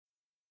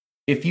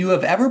If you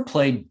have ever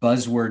played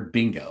buzzword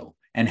bingo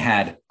and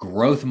had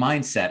growth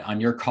mindset on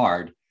your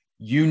card,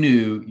 you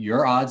knew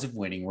your odds of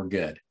winning were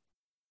good.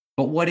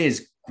 But what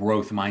is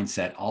growth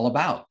mindset all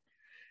about?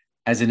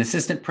 As an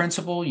assistant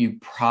principal, you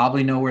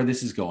probably know where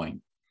this is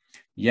going.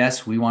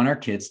 Yes, we want our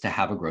kids to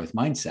have a growth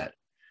mindset.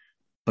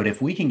 But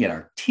if we can get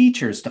our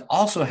teachers to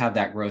also have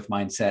that growth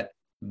mindset,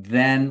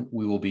 then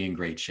we will be in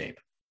great shape.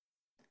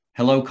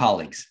 Hello,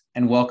 colleagues,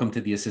 and welcome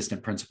to the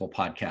Assistant Principal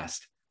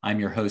Podcast. I'm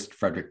your host,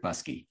 Frederick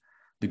Buskey.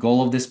 The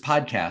goal of this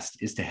podcast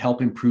is to help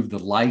improve the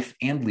life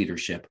and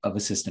leadership of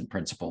assistant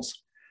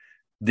principals.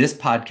 This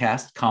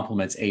podcast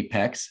complements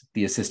APEX,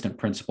 the Assistant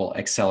Principal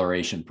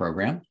Acceleration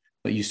Program,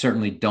 but you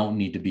certainly don't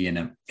need to be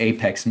an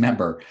APEX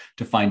member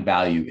to find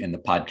value in the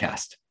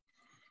podcast.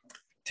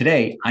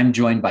 Today, I'm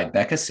joined by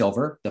Becca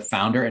Silver, the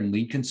founder and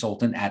lead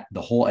consultant at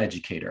The Whole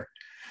Educator.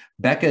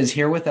 Becca is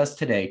here with us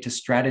today to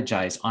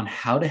strategize on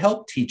how to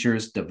help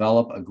teachers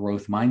develop a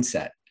growth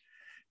mindset.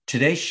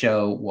 Today's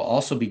show will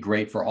also be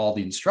great for all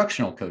the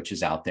instructional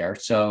coaches out there,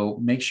 so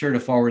make sure to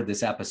forward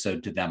this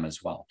episode to them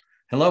as well.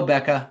 Hello,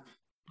 Becca.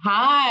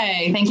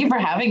 Hi, thank you for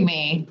having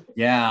me.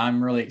 Yeah,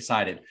 I'm really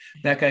excited.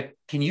 Becca,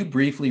 can you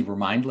briefly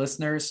remind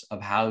listeners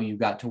of how you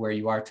got to where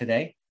you are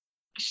today?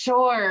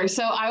 Sure.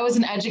 So I was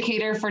an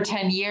educator for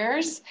 10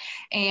 years.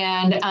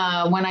 And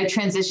when I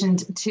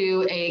transitioned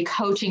to a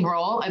coaching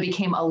role, I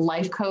became a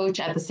life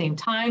coach at the same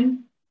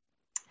time.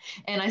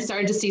 And I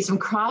started to see some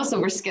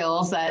crossover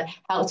skills that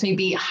helped me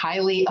be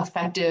highly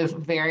effective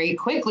very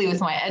quickly with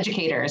my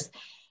educators.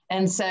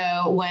 And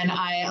so when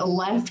I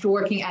left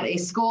working at a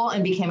school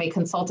and became a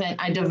consultant,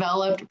 I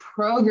developed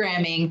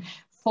programming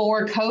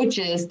for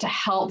coaches to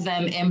help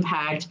them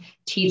impact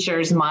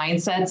teachers'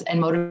 mindsets and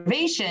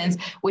motivations,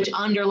 which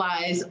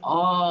underlies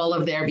all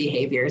of their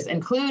behaviors,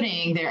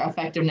 including their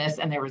effectiveness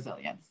and their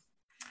resilience.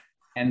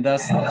 And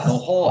thus the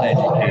whole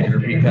educator,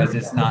 because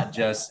it's not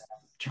just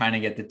trying to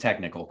get the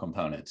technical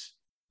components.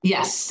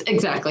 Yes,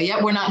 exactly.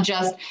 Yep. We're not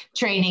just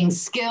training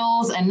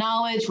skills and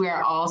knowledge. We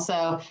are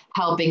also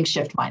helping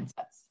shift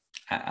mindsets.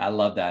 I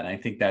love that. I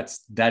think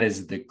that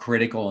is the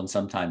critical and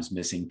sometimes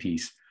missing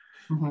piece.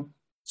 Mm-hmm.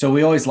 So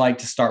we always like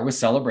to start with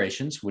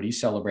celebrations. What are you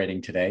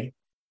celebrating today?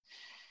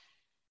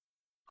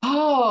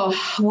 Oh,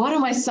 what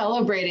am I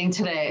celebrating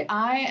today?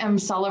 I am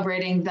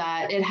celebrating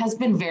that it has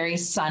been very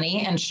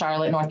sunny in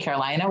Charlotte, North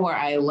Carolina, where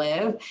I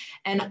live.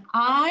 And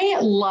I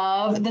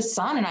love the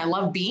sun and I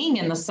love being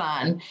in the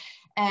sun.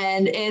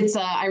 And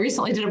I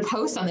recently did a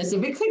post on this.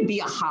 If it could be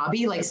a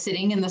hobby, like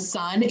sitting in the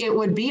sun, it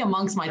would be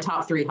amongst my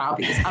top 3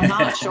 hobbies. I'm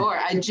not sure.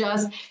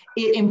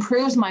 It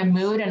improves my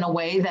mood in a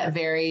way that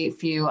very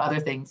few other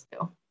things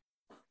do.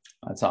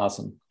 That's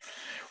awesome.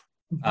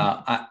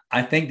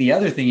 I think the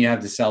other thing you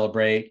have to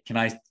celebrate, can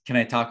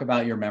I talk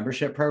about your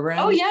membership program?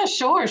 Oh yeah,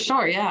 sure.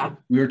 Yeah.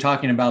 We were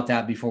talking about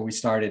that before we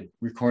started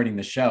recording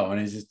the show.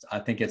 And I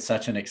think it's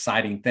such an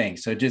exciting thing.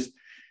 So just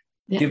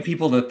give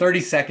people the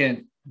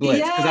 30-second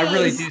blitz, because I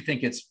really do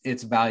think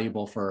it's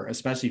valuable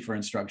especially for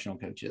instructional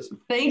coaches.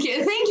 Thank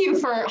you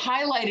for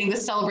highlighting the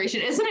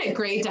celebration. Isn't it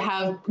great to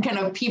have kind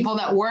of people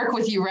that work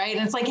with you, right?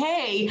 And it's like,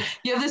 hey,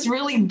 you have this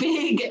really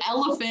big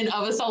elephant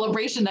of a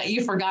celebration that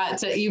you forgot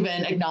to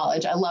even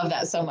acknowledge. I love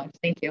that so much.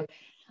 Thank you.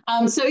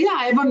 So yeah,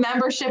 I have a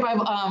membership. I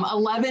have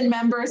 11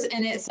 members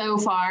in it so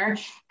far.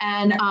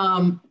 And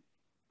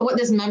what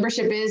this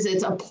membership is,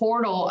 it's a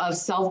portal of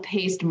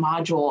self-paced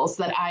modules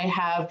that I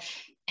have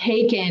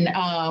taken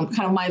kind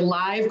of my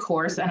live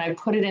course and I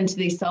put it into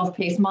these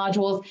self-paced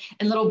modules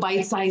in little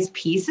bite-sized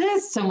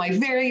pieces. So my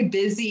very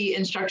busy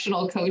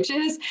instructional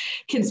coaches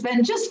can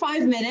spend just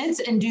 5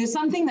 minutes and do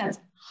something that's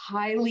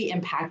highly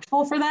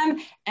impactful for them.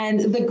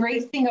 And the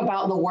great thing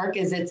about the work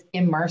is it's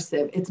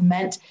immersive. It's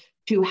meant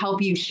to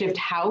help you shift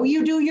how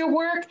you do your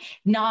work,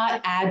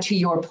 not add to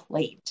your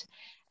plate.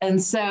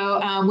 And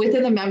so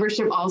within the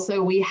membership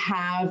also, we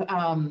have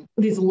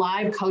these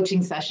live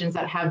coaching sessions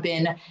that have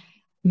been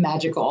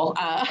magical.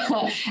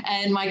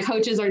 And my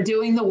coaches are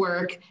doing the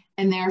work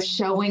and they're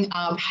showing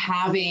up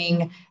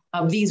having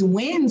these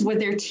wins with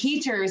their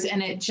teachers.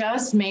 And it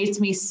just makes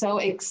me so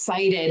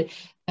excited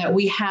that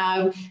we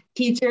have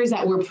teachers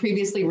that were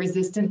previously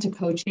resistant to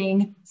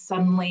coaching,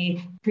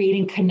 suddenly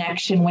creating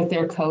connection with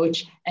their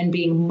coach and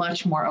being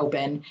much more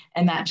open.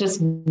 And that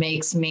just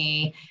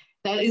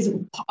that is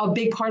a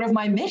big part of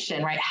my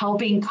mission, right?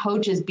 Helping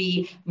coaches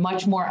be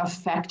much more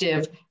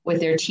effective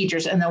with their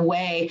teachers in a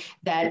way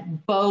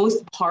that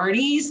both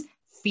parties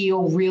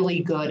feel really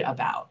good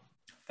about.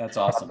 That's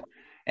awesome.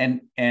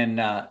 And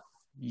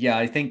yeah,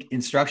 I think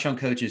instructional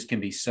coaches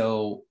can be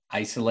so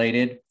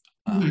isolated.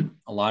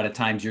 A lot of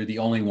times you're the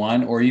only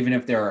one, or even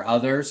if there are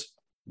others,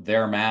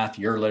 their math,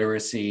 your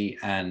literacy,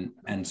 and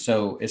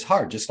so it's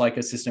hard. Just like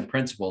assistant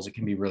principals, it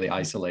can be really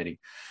isolating.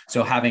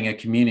 So having a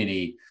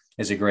community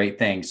is a great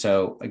thing.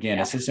 So again,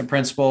 assistant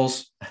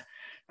principals,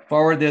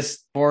 forward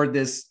this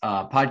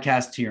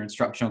podcast to your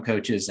instructional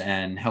coaches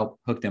and help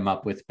hook them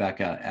up with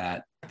Becca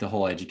at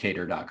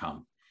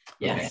thewholeeducator.com.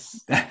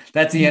 Yes. Okay.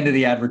 That's the end of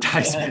the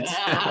advertisement.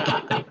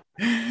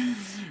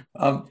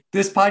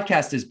 This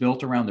podcast is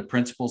built around the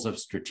principles of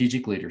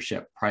strategic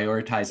leadership,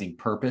 prioritizing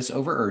purpose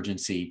over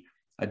urgency,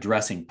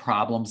 addressing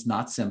problems,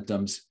 not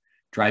symptoms,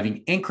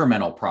 driving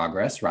incremental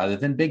progress rather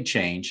than big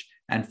change,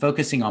 and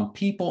focusing on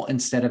people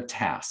instead of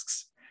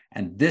tasks.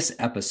 And this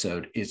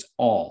episode is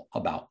all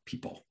about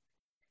people.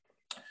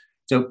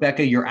 So,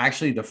 Becca, you're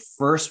actually the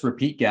first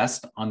repeat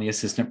guest on the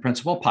Assistant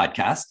Principal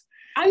podcast.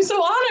 I'm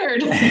so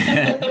honored.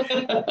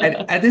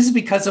 and this is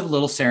because of a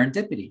little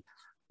serendipity.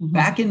 Mm-hmm.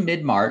 Back in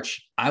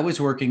mid-March, I was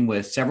working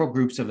with several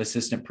groups of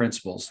assistant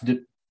principals,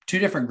 two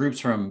different groups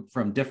from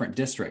different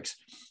districts.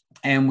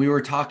 And we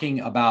were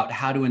talking about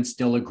how to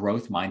instill a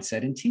growth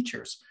mindset in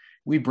teachers.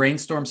 We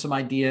brainstormed some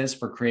ideas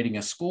for creating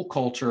a school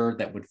culture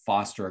that would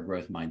foster a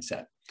growth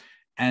mindset.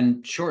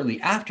 And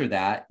shortly after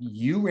that,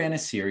 you ran a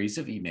series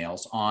of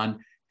emails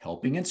on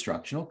helping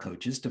instructional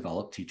coaches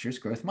develop teachers'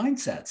 growth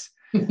mindsets.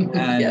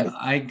 And yes.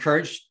 I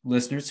encourage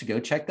listeners to go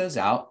check those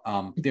out.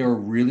 They were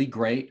really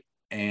great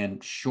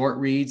and short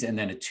reads, and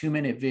then a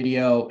 2-minute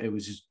video. It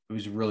was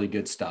really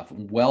good stuff.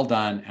 Well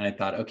done. And I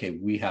thought, okay,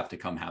 we have to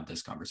come have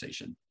this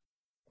conversation.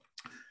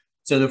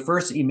 So the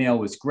first email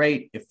was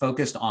great. It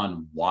focused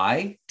on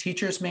why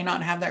teachers may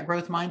not have that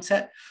growth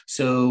mindset.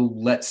 So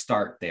let's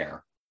start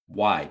there.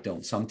 Why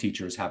don't some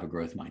teachers have a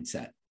growth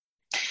mindset?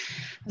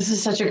 This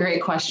is such a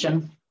great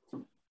question.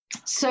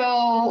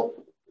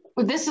 So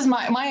this is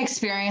my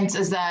experience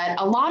is that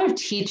a lot of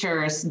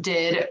teachers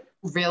did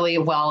really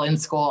well in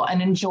school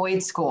and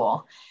enjoyed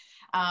school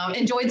as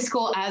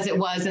it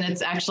was. And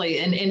it's actually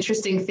an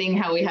interesting thing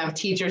how we have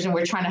teachers and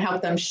we're trying to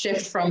help them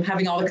shift from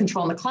having all the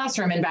control in the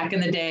classroom. And back in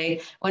the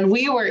day when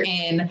we were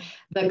in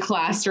the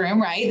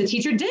classroom, right, the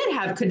teacher did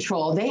have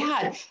control. They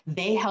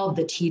held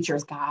the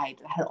teacher's guide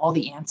that had all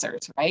the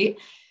answers, right?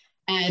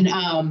 And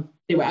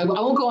anyway, I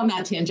won't go on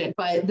that tangent,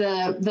 but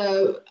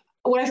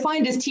what I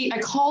find is I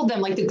called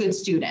them like the good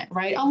student,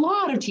 right? A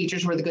lot of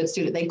teachers were the good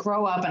student. They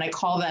grow up and I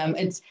call them,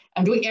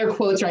 I'm doing air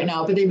quotes right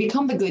now, but they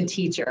become the good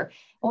teacher.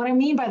 And what I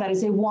mean by that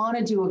is they want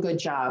to do a good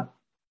job.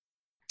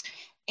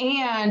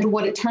 And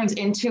what it turns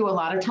into a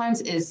lot of times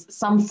is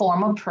some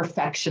form of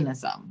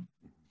perfectionism.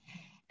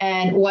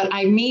 And what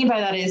I mean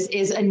by that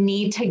is a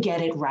need to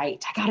get it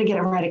right. I got to get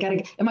it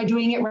right. Am I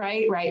doing it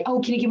right? Right.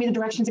 Oh, can you give me the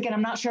directions again?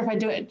 I'm not sure if I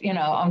do it.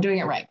 I'm doing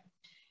it right.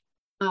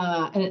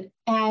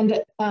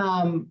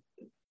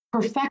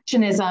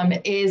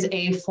 Perfectionism is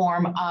a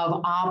form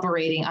of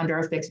operating under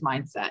a fixed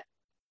mindset.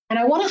 And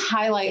I want to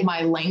highlight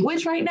my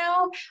language right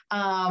now,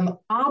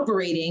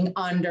 operating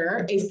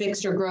under a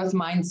fixed or growth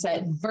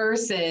mindset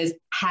versus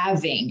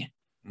having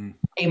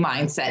a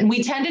mindset. And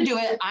we tend to do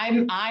it.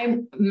 I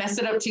mess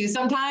it up too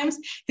sometimes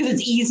because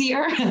it's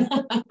easier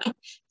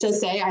to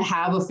say I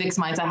have a fixed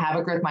mindset, I have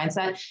a growth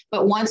mindset.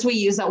 But once we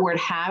use that word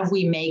have,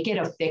 we make it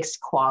a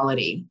fixed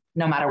quality,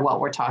 no matter what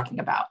we're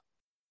talking about.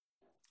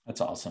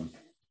 That's awesome.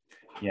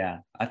 Yeah,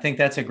 I think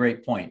that's a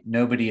great point.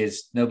 Nobody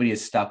is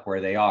stuck where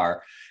they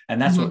are.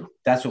 And that's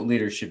what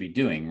leaders should be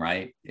doing,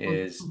 right?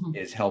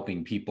 Is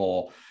helping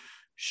people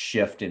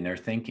shift in their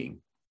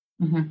thinking.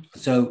 Mm-hmm.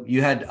 So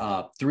you had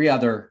 3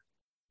 other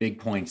big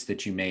points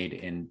that you made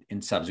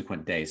in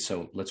subsequent days.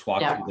 So let's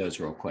walk through those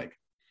real quick.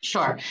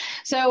 Sure.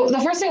 So the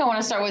first thing I want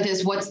to start with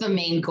is what's the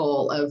main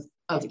goal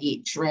of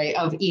each, right?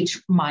 Of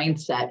each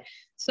mindset.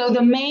 So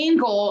the main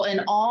goal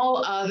in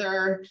all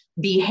other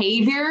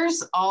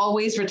behaviors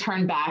always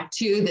return back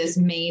to this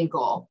main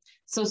goal.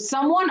 So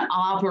someone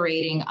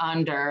operating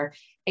under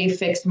a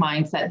fixed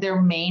mindset,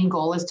 their main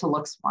goal is to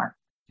look smart.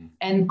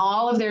 And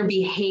all of their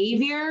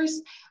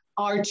behaviors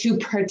are to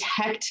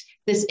protect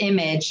this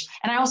image.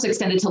 And I also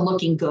extend it to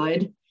looking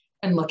good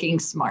and looking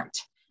smart.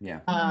 Yeah.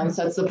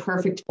 So it's the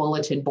perfect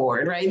bulletin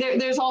board, right?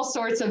 There's all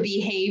sorts of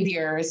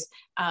behaviors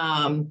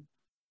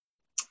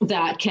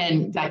that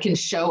can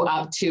show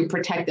up to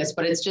protect this,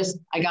 but it's just,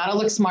 I got to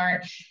look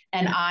smart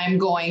and I'm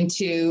going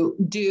to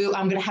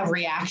have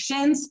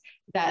reactions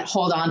that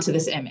hold on to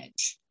this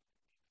image.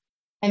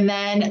 And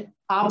then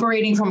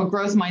operating from a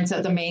growth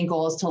mindset, the main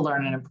goal is to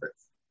learn and improve.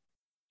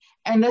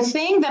 And the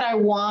thing that I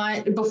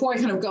want, before I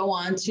kind of go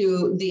on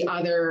to the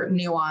other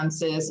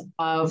nuances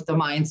of the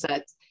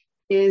mindset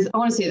is, I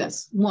want to say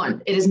this.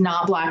 1, it is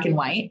not black and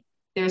white.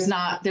 There's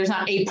not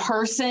a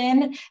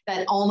person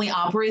that only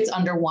operates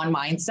under one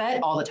mindset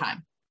all the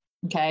time.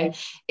 Okay.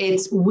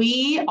 It's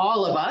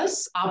all of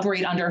us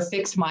operate under a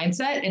fixed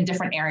mindset in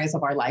different areas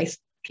of our life,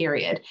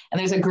 period. And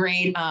there's a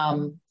great,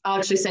 I'll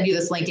actually send you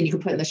this link and you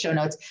can put it in the show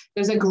notes.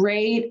 There's a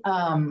great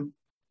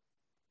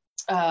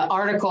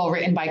article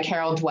written by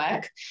Carol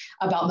Dweck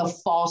about the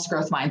false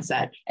growth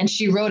mindset. And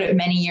she wrote it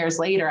many years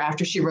later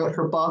after she wrote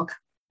her book,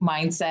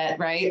 Mindset,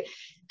 right?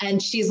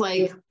 And she's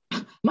like,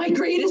 my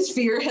greatest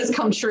fear has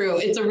come true.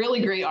 It's a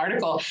really great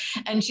article.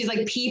 And she's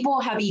like, people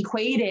have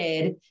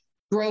equated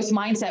growth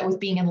mindset with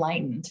being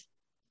enlightened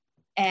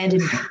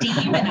and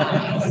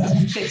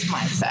demonized fixed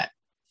mindset.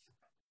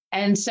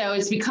 And so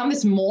it's become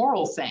this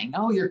moral thing.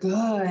 Oh, you're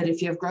good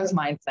if you have growth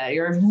mindset.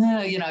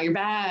 You're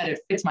bad at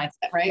fixed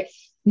mindset, right?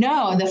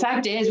 No, the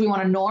fact is we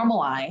want to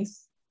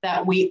normalize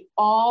that we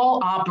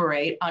all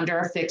operate under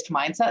a fixed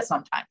mindset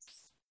sometimes.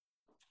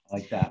 I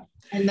like that.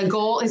 And the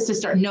goal is to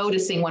start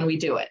noticing when we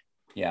do it.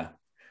 Yeah.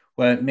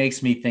 Well, it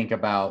makes me think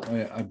about,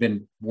 I've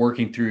been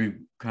working through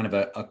kind of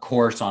a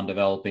course on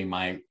developing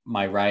my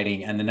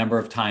writing, and the number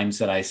of times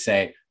that I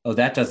say, oh,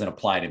 that doesn't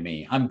apply to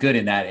me. I'm good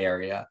in that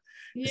area.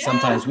 Yeah.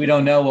 Sometimes we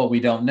don't know what we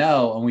don't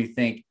know. And we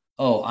think,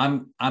 oh,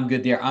 I'm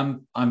good there.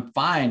 I'm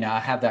fine.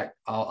 I'll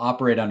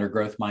operate under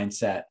growth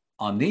mindset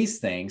on these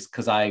things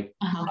because I'm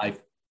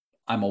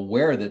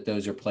aware that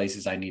those are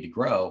places I need to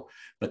grow.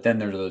 But then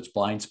there are those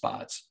blind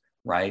spots,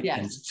 right? Yes.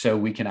 And so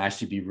we can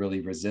actually be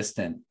really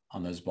resistant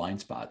on those blind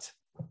spots.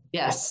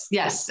 Yes,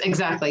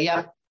 exactly.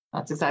 Yep.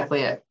 That's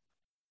exactly it.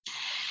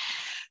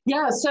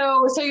 Yeah.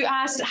 So you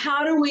asked,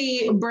 how do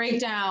we break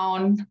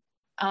down,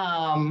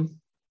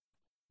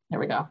 there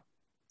we go.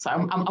 So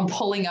I'm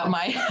pulling up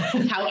my,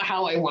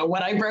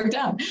 what I broke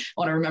down. I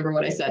want to remember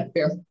what I said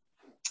here.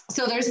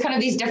 So there's kind of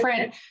these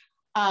different,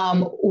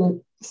 what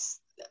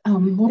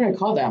do I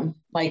call them?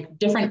 Like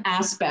different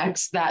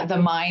aspects that the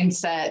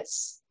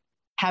mindsets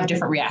have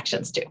different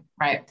reactions to,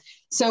 right?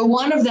 So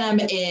one of them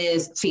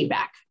is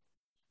feedback.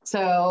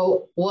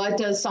 So what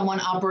does someone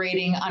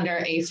operating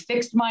under a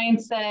fixed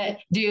mindset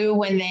do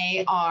when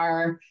they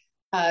are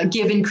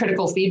given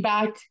critical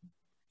feedback?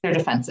 They're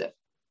defensive.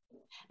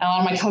 And a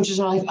lot of my coaches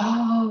are like,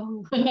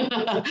 oh,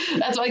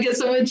 that's why I get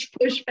so much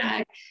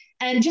pushback.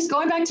 And just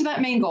going back to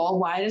that main goal,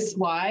 why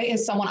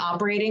is someone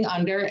operating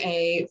under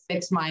a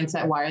fixed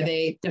mindset? Why are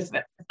they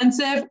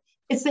defensive?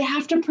 It's they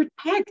have to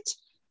protect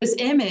this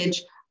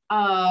image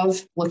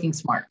of looking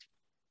smart.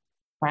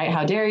 Right?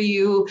 How dare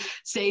you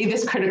say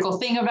this critical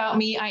thing about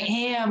me? I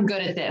am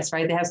good at this,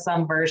 right? They have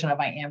some version of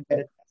I am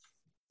good at this,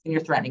 and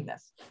you're threatening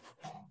this.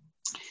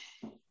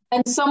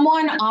 And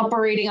someone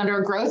operating under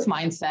a growth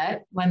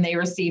mindset, when they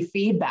receive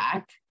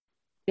feedback,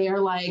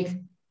 they're like,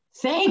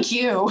 thank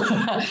you.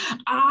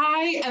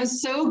 I am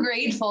so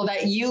grateful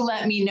that you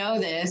let me know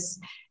this.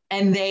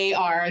 And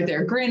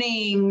they're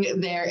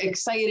grinning, they're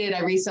excited.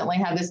 I recently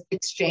had this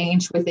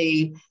exchange with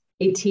a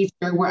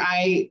teacher where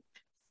I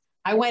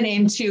went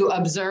in to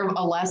observe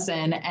a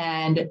lesson,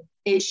 and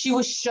she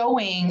was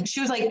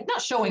like,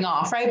 not showing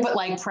off, right? But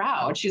like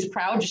proud. She was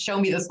proud to show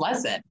me this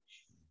lesson.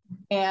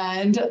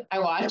 And I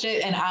watch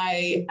it and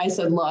I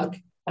said, look,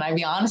 can I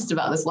be honest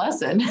about this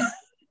lesson?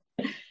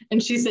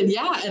 And she said,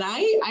 yeah. And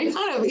I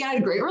kind of had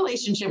a great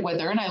relationship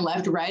with her, and I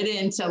left right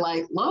into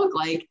like, look,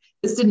 like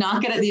this did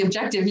not get at the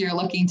objective you're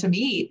looking to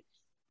meet.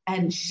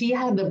 And she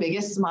had the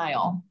biggest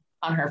smile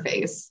on her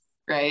face.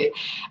 Right.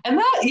 And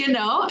that,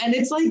 and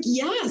it's like,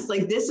 yes,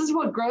 like this is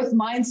what growth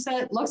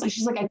mindset looks like.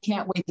 She's like, I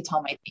can't wait to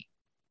tell my team.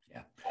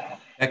 Yeah.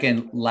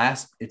 Again,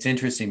 it's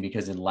interesting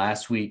because in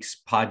last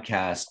week's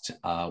podcast,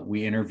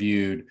 we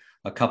interviewed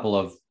a couple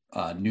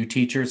of new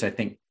teachers, I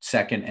think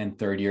second and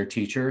third year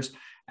teachers.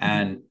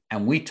 And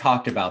we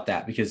talked about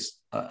that because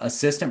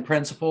assistant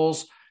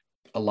principals,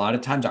 a lot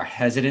of times are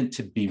hesitant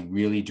to be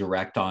really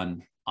direct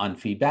on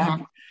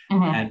feedback.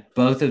 And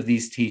both of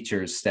these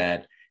teachers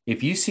said,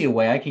 if you see a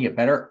way I can get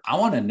better, I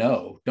want to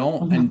know.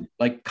 And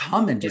like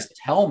come and just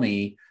tell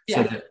me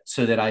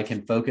so that I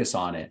can focus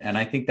on it. And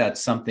I think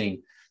that's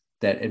something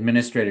that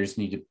administrators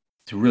need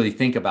to really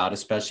think about,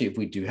 especially if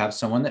we do have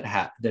someone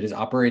that is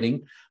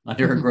operating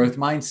under a growth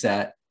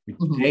mindset.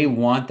 They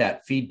want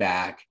that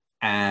feedback,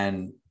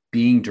 and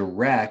being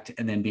direct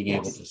and then being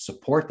able to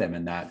support them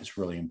in that is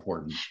really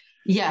important.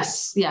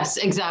 Yes,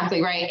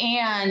 exactly right.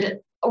 And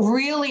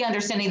really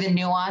understanding the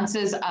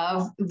nuances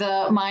of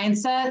the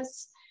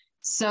mindsets,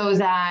 so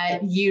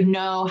that you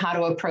know how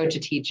to approach a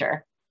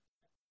teacher,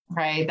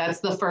 right? That's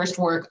the first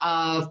work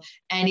of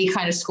any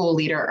kind of school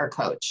leader or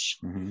coach.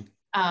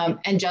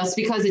 And just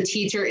because a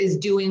teacher is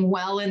doing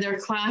well in their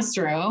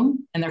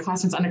classroom and their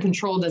classroom's under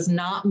control does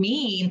not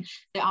mean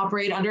they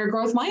operate under a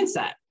growth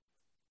mindset,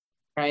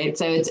 right?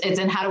 So it's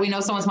in how do we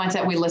know someone's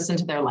mindset? We listen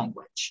to their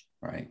language.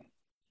 Right.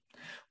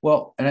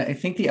 Well, and I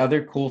think the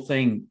other cool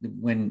thing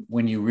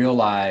when you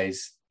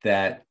realize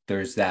that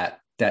there's that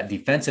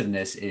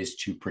defensiveness is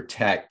to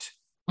protect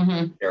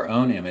their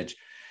own image.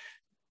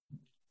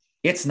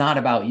 It's not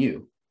about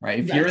you, right?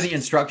 If you're the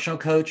instructional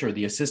coach or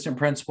the assistant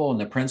principal and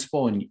the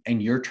principal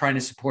and you're trying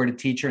to support a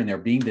teacher and they're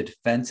being the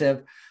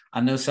defensive,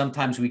 I know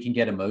sometimes we can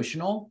get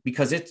emotional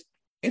because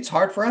it's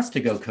hard for us to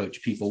go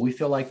coach people. We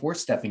feel like we're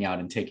stepping out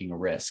and taking a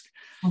risk.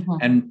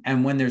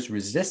 And when there's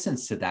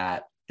resistance to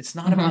that, it's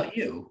not about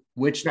you,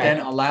 which then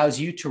allows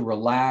you to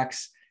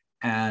relax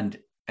and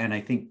I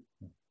think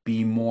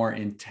be more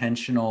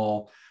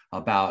intentional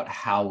about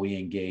how we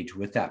engage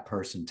with that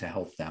person to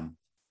help them.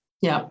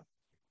 Yeah,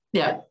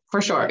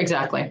 for sure.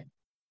 Exactly.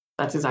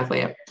 That's exactly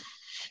it.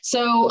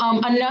 So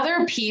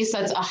another piece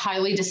that's a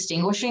highly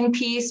distinguishing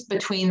piece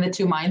between the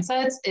two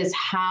mindsets is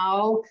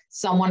how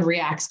someone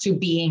reacts to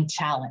being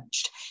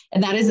challenged.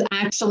 And that is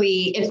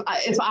actually,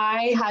 if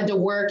I had to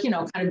work,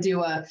 kind of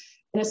do an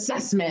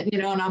assessment,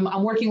 and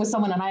I'm working with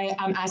someone and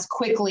I'm asked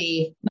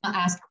quickly,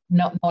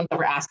 no one's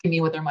ever asking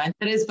me what their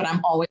mindset is, but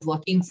I'm always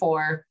looking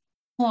for,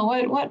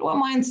 what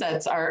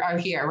mindsets are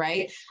here,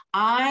 right?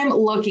 I'm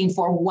looking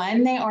for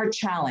when they are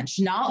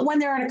challenged, not when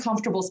they're in a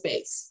comfortable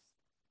space.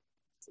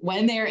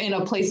 when they're in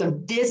a place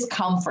of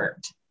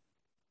discomfort,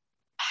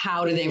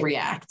 how do they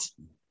react?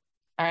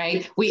 All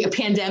right. A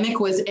pandemic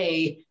was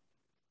a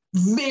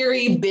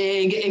very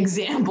big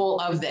example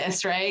of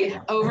this, right?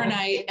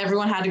 Overnight,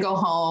 everyone had to go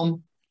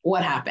home.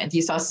 What happened?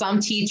 You saw some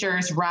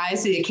teachers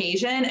rise to the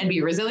occasion and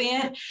be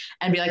resilient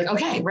and be like,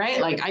 okay, right?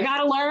 Like, I got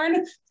to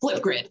learn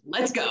Flipgrid.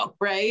 Let's go,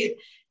 right?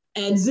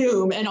 And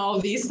Zoom and all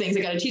of these things.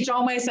 I got to teach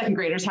all my second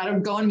graders how to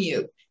go on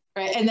mute,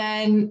 right? And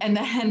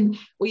then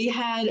we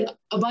had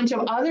a bunch of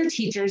other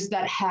teachers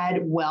that had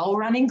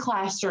well-running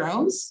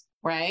classrooms,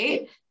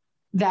 right?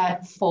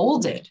 That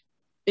folded.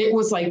 It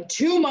was like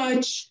too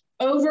much,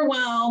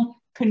 overwhelm,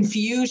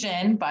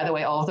 confusion. By the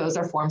way, all of those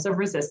are forms of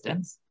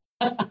resistance.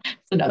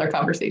 It's another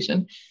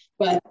conversation.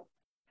 But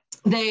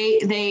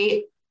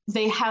they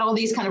had all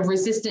these kind of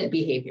resistant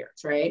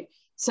behaviors, right?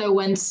 So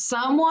when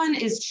someone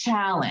is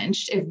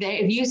challenged,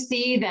 if you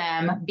see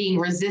them being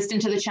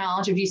resistant to the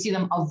challenge, if you see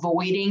them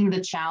avoiding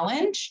the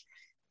challenge,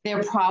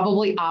 they're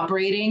probably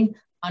operating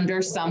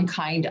under some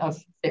kind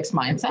of fixed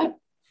mindset.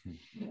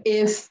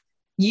 If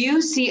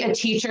you see a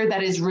teacher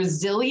that is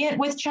resilient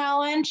with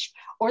challenge,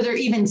 or they're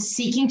even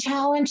seeking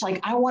challenge, like,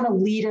 I want a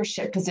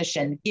leadership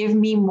position, give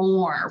me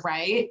more,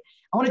 right?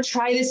 I want to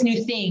try this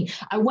new thing.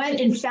 I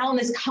went and found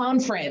this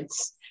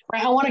conference,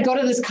 right? I want to go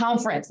to this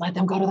conference. Let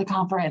them go to the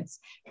conference.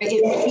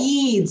 It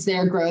feeds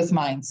their growth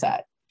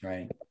mindset.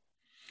 Right.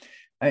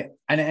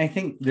 I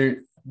think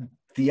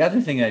the other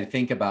thing I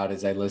think about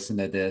as I listen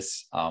to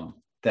this,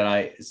 that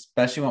I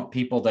especially want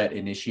people that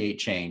initiate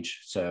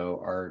change,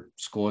 so our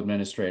school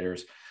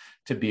administrators,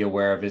 to be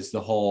aware of, is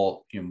the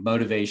whole,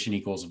 motivation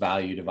equals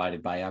value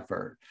divided by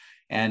effort.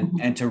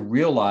 And to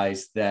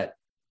realize that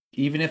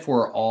even if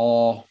we're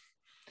all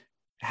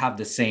have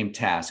the same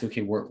task,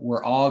 okay,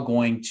 we're all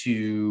going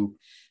to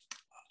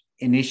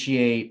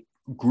initiate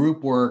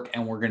group work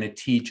and we're going to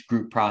teach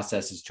group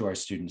processes to our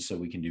students so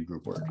we can do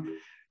group work.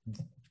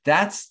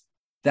 That's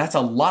a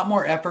lot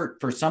more effort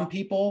for some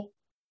people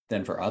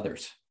than for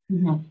others.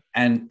 Mm-hmm.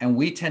 And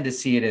we tend to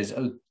see it as,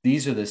 oh,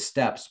 these are the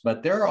steps,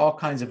 but there are all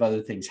kinds of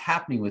other things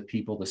happening with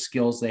people, the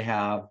skills they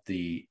have,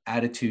 the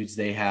attitudes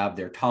they have,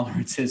 their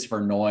tolerances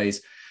for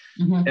noise,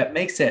 that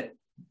makes it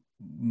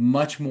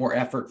much more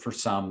effort for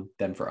some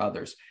than for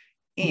others.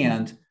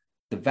 And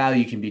the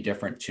value can be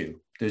different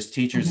too. There's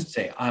teachers that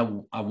say, I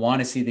want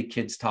to see the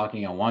kids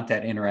talking. I want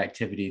that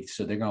interactivity.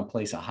 So they're going to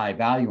place a high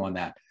value on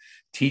that.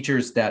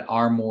 Teachers that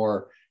are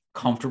more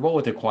comfortable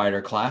with a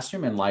quieter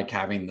classroom and like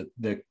having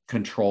the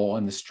control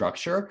and the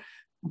structure.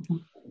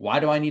 Why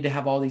do I need to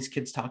have all these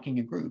kids talking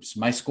in groups?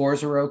 My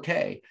scores are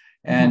okay.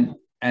 And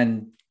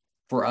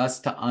for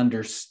us to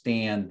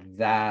understand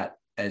that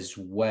as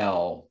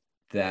well,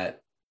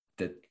 that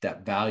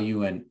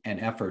value and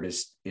effort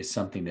is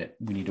something that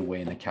we need to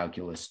weigh in the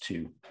calculus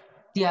too.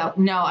 Yeah,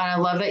 no, and I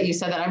love that you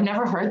said that. I've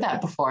never heard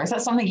that before. Is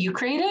that something you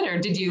created, or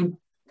did you?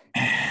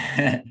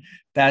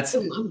 That's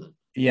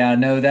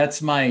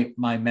my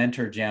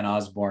mentor, Jan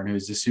Osborne,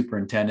 who's the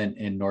superintendent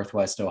in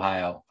Northwest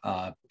Ohio,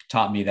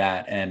 taught me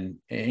that. And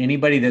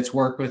anybody that's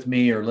worked with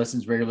me or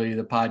listens regularly to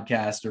the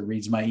podcast or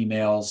reads my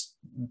emails,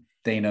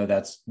 they know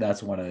that's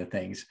one of the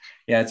things.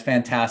 Yeah, it's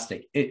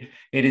fantastic.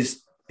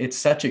 It's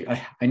such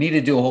I need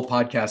to do a whole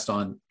podcast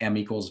on M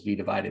equals V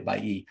divided by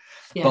E.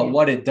 Yeah. But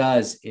what it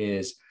does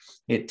is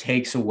it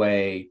takes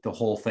away the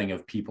whole thing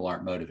of people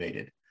aren't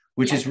motivated,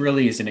 which is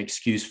an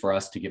excuse for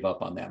us to give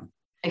up on them.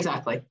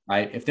 Exactly.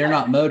 Right. If they're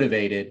not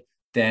motivated,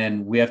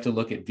 then we have to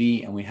look at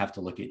V and we have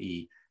to look at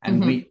E,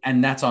 and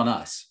and that's on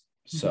us.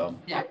 So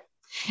yeah.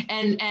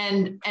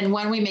 And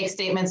when we make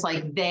statements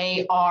like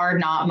they are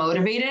not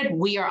motivated,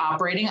 we are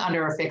operating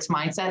under a fixed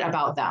mindset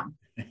about them.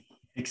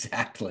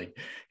 Exactly.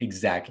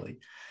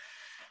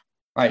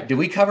 All right. Did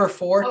we cover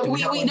 4? Oh,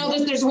 we know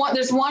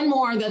there's one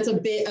more that's a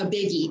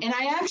biggie. And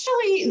I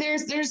actually,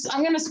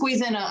 I'm going to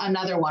squeeze in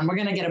another one. We're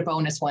going to get a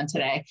bonus one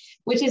today,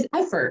 which is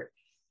effort.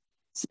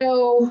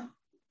 So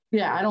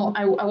yeah,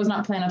 I was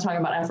not planning on talking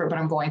about effort, but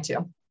I'm going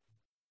to.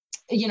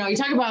 You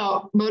talk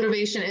about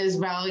motivation is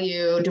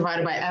value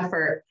divided by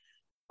effort.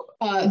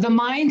 The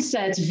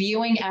mindset's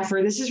viewing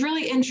effort. This is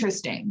really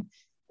interesting.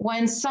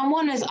 When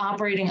someone is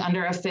operating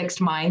under a fixed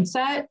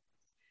mindset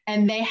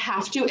and they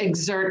have to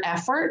exert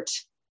effort,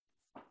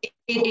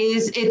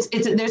 there's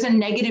a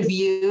negative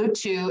view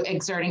to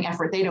exerting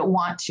effort. They don't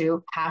want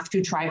to have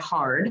to try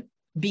hard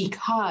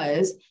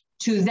because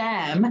to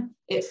them,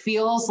 it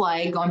feels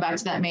like, going back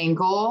to that main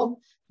goal,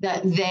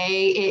 that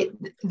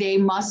they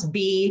must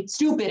be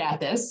stupid at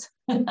this.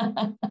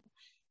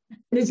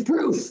 It's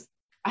proof.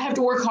 I have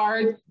to work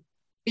hard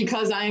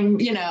because I'm,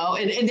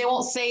 and they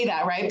won't say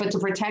that, right? But to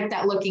protect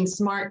that looking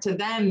smart to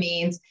them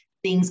means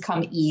things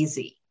come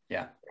easy.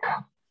 Yeah.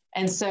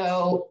 And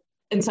so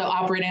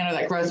operating under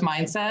that growth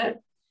mindset,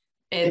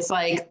 it's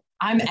like,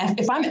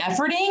 if I'm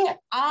efforting,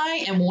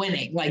 I am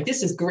winning. Like,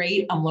 this is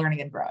great. I'm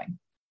learning and growing.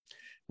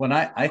 When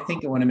I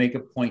think I want to make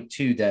a point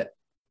too, that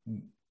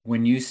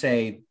when you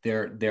say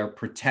they're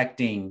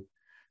protecting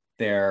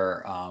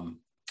their,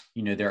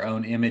 their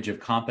own image of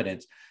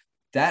competence,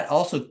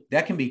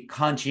 that can be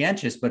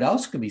conscientious, but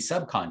also can be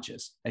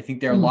subconscious. I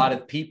think there are a lot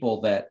of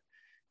people that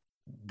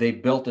they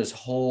built this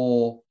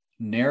whole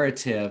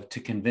narrative to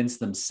convince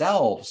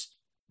themselves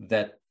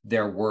that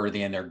they're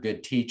worthy and they're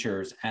good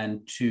teachers,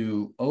 and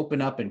to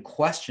open up and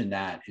question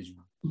that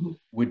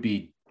would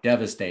be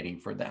devastating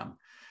for them.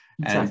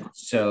 Exactly. And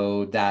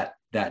so that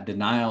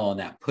denial and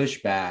that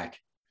pushback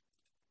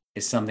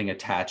is something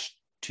attached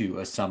to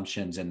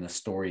assumptions and the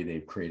story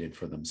they've created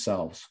for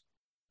themselves.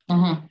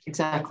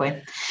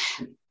 Exactly.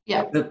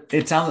 Yeah.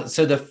 It sounds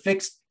so.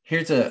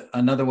 Here's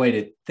another way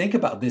to think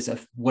about this.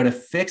 What a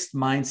fixed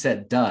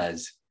mindset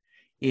does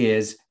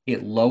is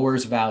it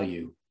lowers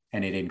value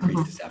and it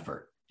increases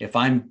effort.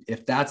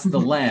 If that's the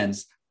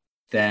lens,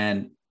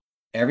 then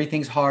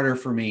everything's harder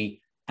for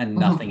me and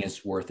nothing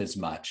is worth as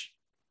much.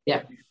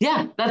 Yeah.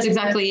 Yeah. That's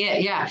exactly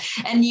it. Yeah.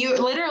 And you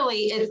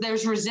literally,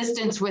 there's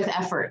resistance with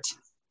effort.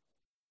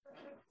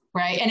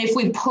 Right. And if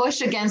we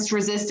push against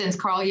resistance,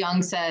 Carl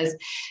Jung says,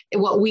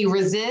 what we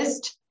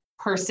resist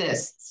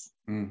persists.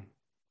 And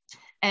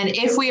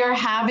if we are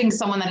having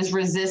someone that is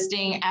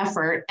resisting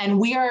effort and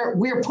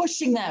we're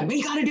pushing them,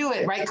 we got to do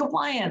it, right?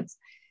 Compliance.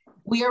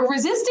 We are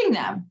resisting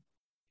them.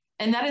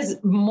 And that is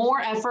more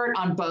effort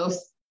on both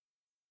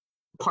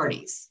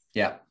parties.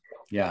 Yeah.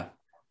 Yeah.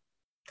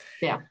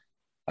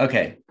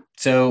 Okay.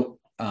 So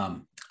I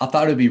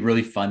thought it would be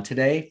really fun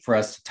today for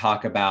us to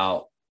talk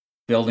about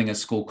building a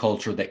school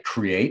culture that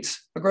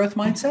creates a growth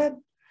mindset.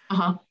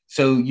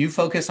 So you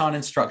focus on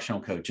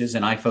instructional coaches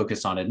and I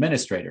focus on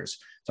administrators.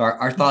 So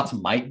our thoughts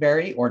might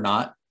vary or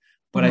not,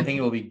 but I think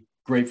it will be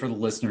great for the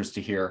listeners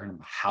to hear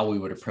how we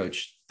would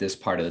approach this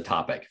part of the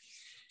topic.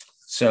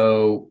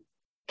 So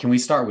can we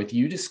start with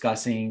you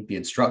discussing the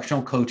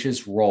instructional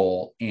coach's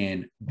role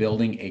in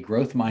building a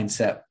growth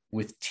mindset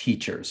with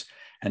teachers?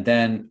 And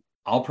then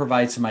I'll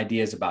provide some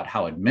ideas about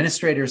how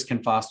administrators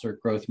can foster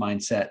growth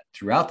mindset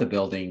throughout the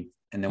building,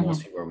 and then we'll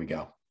see where we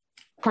go.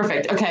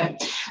 Perfect. Okay.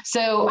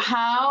 So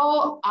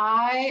how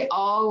I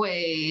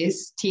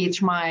always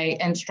teach my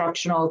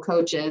instructional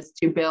coaches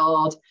to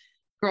build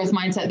growth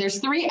mindset, there's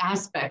 3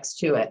 aspects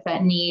to it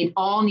that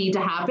all need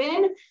to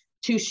happen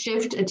to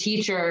shift a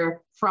teacher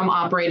from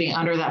operating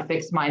under that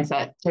fixed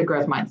mindset to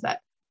growth mindset.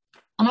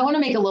 And I want to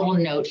make a little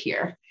note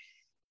here.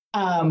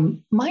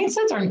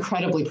 Mindsets are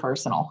incredibly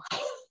personal,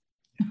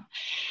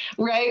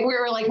 right?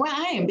 We're like, well,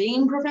 I am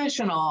being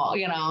professional,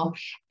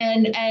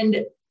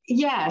 and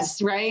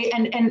yes, right.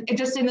 And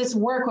just in this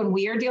work, when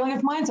we are dealing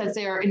with mindsets,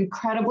 they are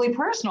incredibly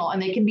personal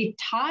and they can be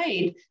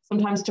tied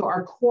sometimes to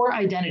our core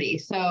identity.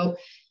 So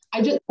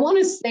I just want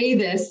to say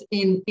this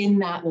in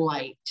that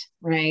light,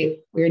 right?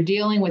 We're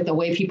dealing with the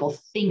way people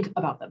think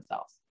about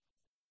themselves.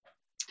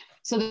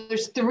 So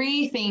there's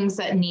 3 things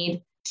that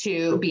need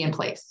to be in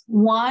place.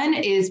 One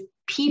is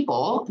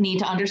people need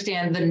to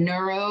understand the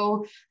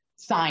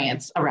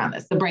neuroscience around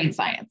this, the brain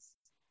science.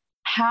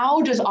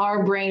 How does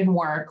our brain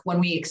work when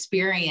we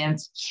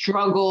experience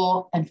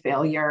struggle and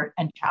failure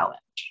and challenge?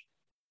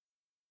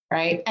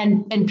 Right?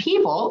 And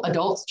people,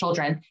 adults,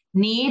 children,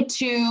 need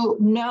to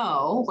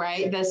know,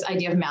 right, this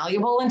idea of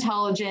malleable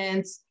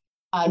intelligence,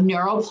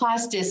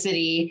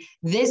 neuroplasticity,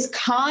 this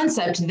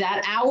concept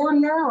that our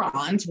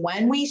neurons,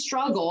 when we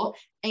struggle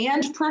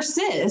and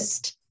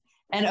persist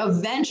and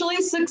eventually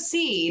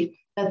succeed,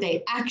 that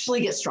they actually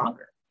get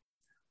stronger.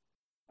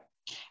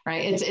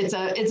 Right? It's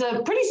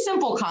a pretty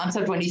simple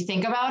concept when you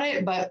think about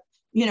it, but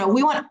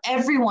we want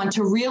everyone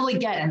to really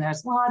get, and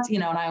there's lots,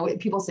 and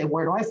people say,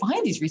 where do I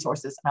find these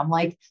resources? And I'm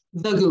like,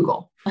 the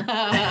Google. Google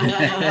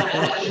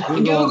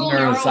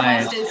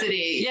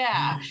neuroplasticity.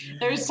 Yeah.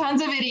 There's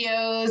tons of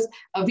videos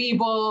of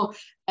people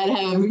that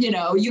have,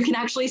 you can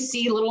actually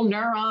see little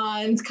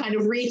neurons kind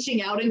of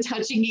reaching out and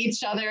touching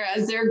each other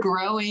as they're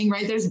growing,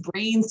 right? There's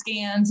brain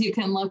scans you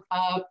can look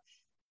up.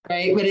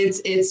 Right. But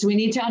we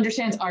need to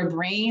understand our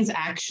brains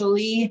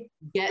actually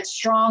get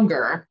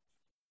stronger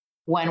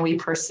when we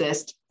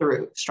persist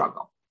through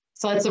struggle.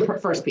 So that's the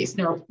first piece,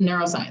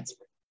 neuroscience.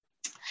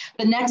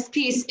 The next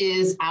piece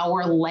is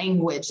our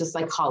language, the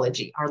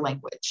psychology, our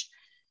language.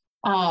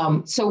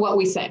 So what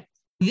we say,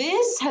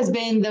 this has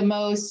been the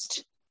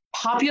most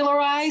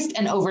popularized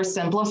and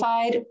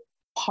oversimplified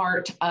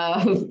part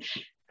of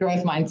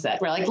growth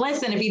mindset. We're like,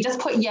 listen, if you just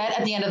put yet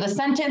at the end of the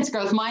sentence,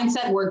 growth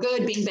mindset, we're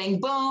good, bing, bang,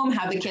 boom,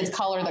 have the kids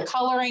color the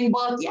coloring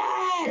book,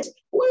 yet,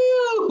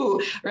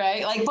 woo,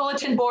 right? Like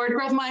bulletin board,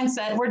 growth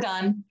mindset, we're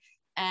done.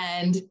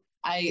 And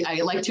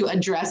I like to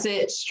address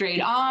it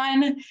straight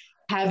on,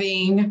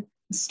 having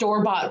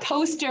store-bought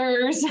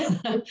posters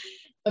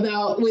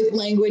with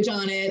language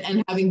on it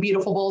and having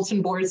beautiful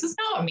bulletin boards does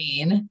not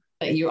mean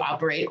that you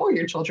operate or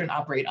your children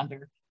operate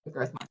under the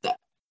growth mindset.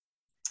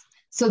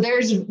 So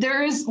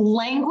there's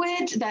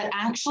language that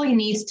actually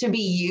needs to be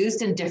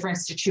used in different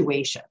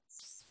situations.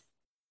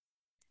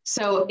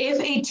 So if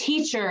a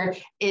teacher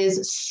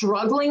is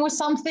struggling with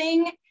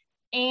something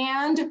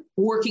and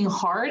working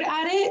hard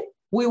at it,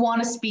 we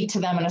want to speak to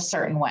them in a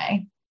certain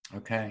way.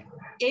 Okay.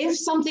 If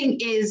something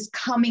is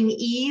coming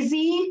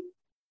easy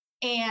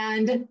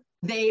and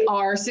they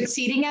are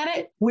succeeding at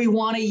it, we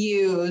want to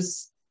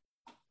use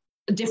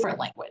a different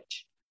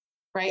language,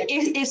 right?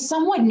 If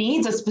someone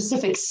needs a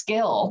specific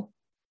skill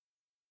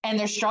and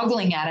they're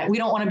struggling at it, we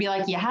don't want to be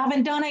like, you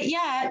haven't done it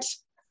yet.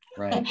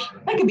 Right.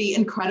 That can be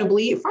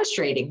incredibly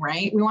frustrating,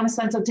 right? We want a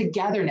sense of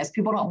togetherness.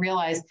 People don't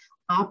realize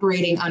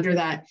operating under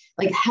that,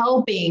 like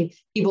helping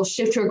people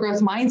shift to a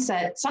growth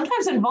mindset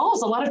sometimes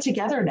involves a lot of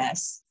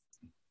togetherness.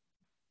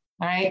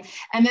 All right.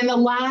 And then the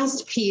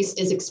last piece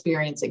is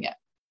experiencing it.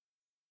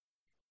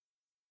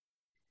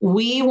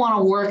 We want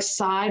to work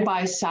side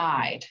by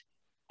side,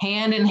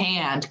 hand in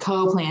hand,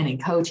 co-planning,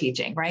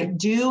 co-teaching, right?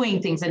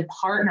 Doing things in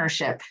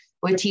partnership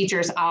with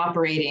teachers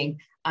operating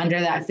under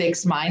that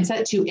fixed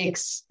mindset to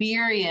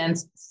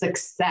experience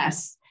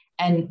success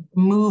and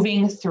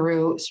moving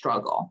through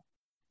struggle.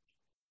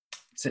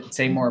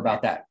 Say more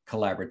about that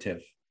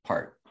collaborative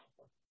part.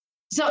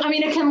 So, I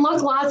mean, it can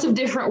look lots of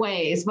different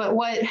ways, but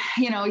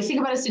you think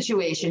about a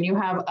situation, you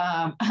have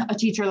a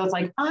teacher that's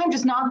like, I'm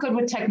just not good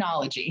with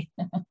technology.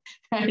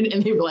 And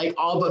they've like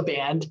all but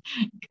banned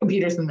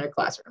computers in their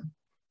classroom.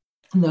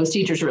 And those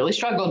teachers really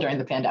struggled during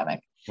the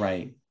pandemic.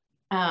 Right.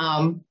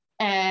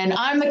 And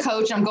I'm the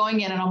coach, I'm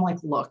going in and I'm like,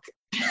 look,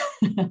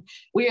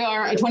 we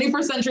are a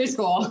 21st century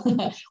school.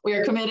 We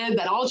are committed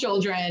that all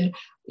children,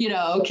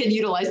 can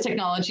utilize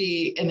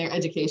technology in their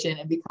education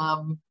and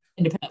become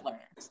independent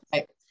learners,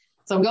 right?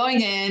 So I'm going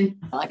in,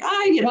 I'm like,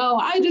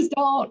 I just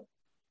don't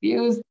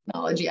use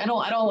technology. I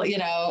don't,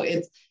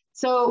 it's,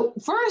 so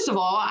first of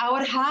all, I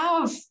would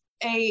have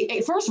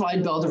first of all,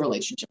 I'd build a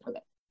relationship with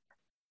it.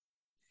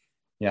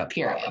 Yeah.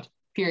 Period,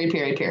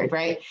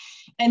 right?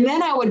 And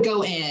then I would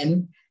go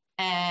in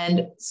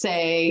and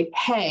say,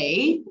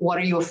 hey, what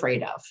are you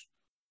afraid of?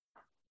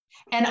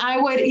 And I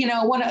would,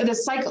 one of the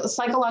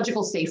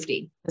psychological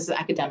safety, this is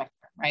academic,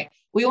 right?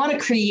 We want to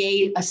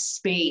create a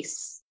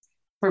space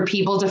for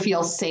people to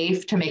feel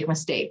safe to make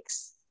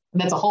mistakes.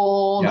 And that's a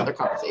whole nother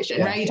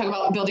conversation, right? You talk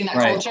about building that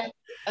culture.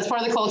 As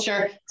part of the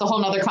culture, it's a whole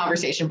nother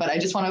conversation, but I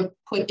just want to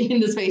put in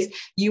the space.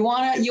 You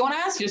want to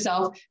ask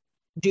yourself,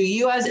 do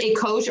you as a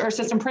coach or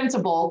assistant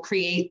principal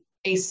create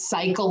a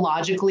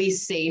psychologically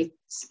safe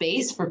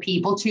space for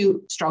people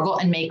to struggle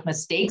and make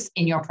mistakes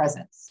in your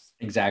presence?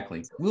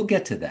 Exactly. We'll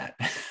get to that.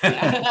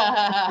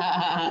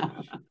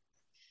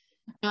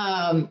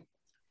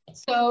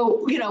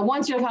 So,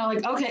 once you're kind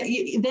of like,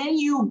 okay, then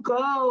you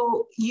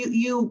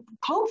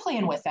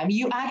co-plan with them.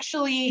 You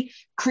actually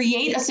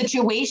create a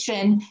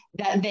situation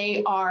that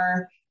they've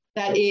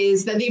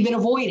been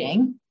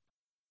avoiding,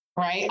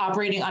 right?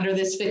 Operating under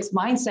this fixed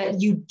mindset.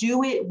 You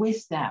do it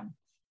with them.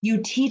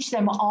 You teach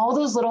them all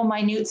those little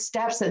minute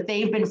steps that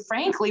they've been,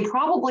 frankly,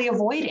 probably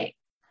avoiding.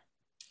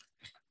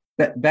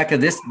 Becca,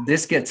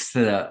 this gets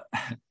to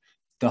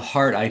the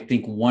heart. I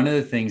think one of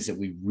the things that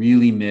we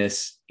really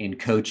miss in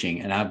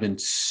coaching, and I've been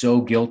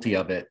so guilty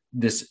of it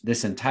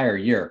this entire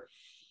year,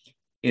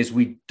 is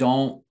we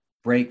don't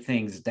break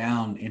things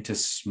down into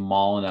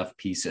small enough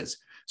pieces.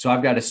 So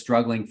I've got a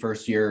struggling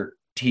first year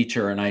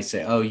teacher and I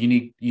say, oh,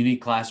 you need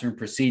classroom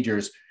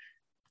procedures.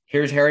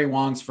 Here's Harry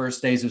Wong's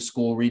First Days of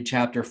School, read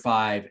chapter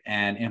 5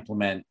 and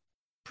implement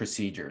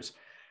procedures.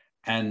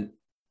 And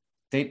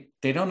they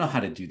don't know how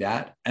to do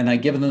that. And I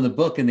give them the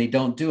book and they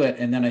don't do it.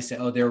 And then I say,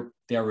 oh,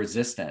 they're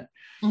resistant.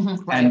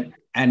 Mm-hmm, right.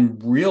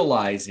 And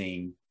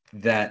realizing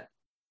that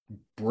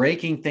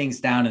breaking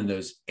things down in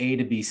those A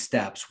to B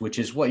steps, which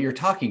is what you're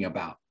talking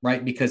about,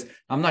 right? Because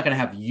I'm not going to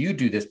have you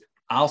do this.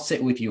 I'll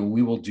sit with you and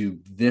we will do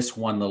this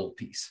one little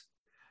piece.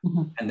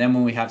 Mm-hmm. And then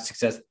when we have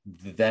success,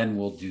 then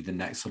we'll do the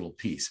next little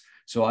piece.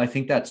 So I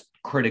think that's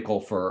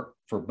critical for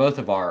both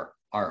of our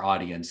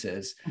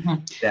audiences, mm-hmm.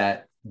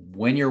 that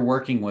when you're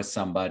working with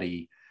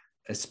somebody,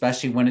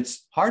 especially when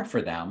it's hard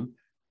for them,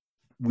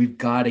 we've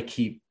got to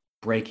keep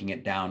breaking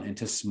it down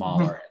into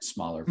smaller mm-hmm. and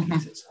smaller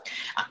pieces.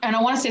 Mm-hmm. And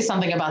I want to say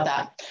something about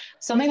that.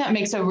 Something that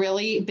makes a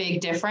really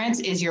big difference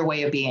is your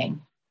way of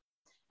being.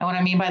 And what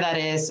I mean by that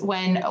is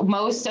when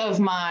almost all of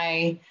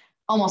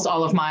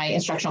my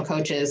instructional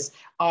coaches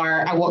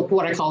are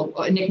what I call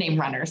nickname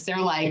runners. They're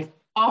like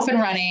off and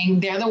running.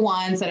 They're the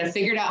ones that have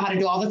figured out how to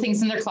do all the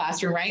things in their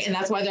classroom, right? And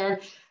that's why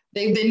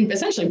they've been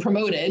essentially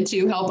promoted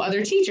to help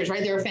other teachers,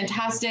 right? They're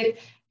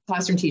fantastic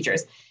classroom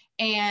teachers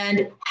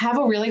and have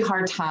a really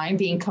hard time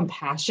being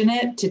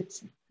compassionate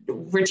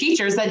for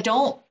teachers that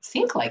don't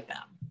think like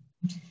them.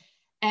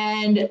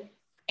 And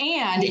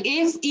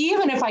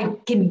even if I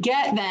can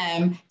get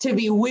them to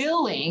be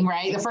willing,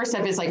 right? The first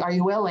step is like, are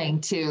you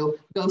willing to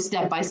go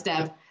step by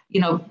step,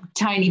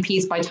 tiny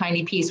piece by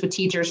tiny piece with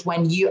teachers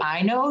when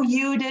I know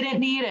you didn't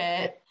need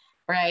it,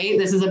 right?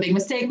 This is a big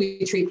mistake.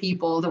 We treat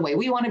people the way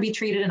we want to be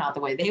treated and not the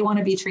way they want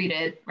to be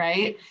treated,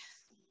 right?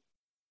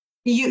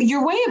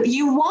 You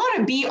want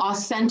to be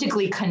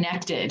authentically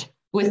connected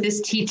with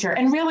this teacher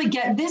and really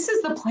this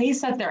is the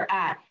place that they're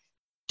at.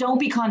 Don't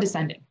be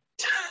condescending.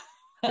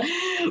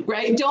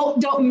 Right?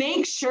 Don't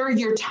make sure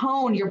your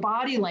tone, your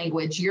body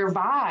language, your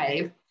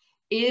vibe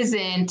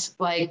isn't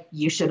like,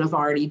 you should have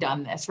already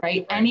done this,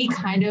 right? Any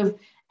kind of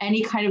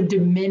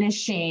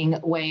diminishing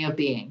way of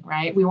being,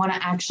 right? We want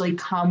to actually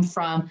come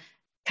from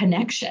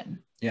connection.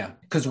 Yeah.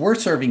 Because we're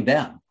serving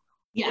them.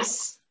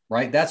 Yes.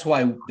 right? That's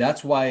why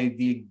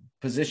the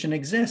position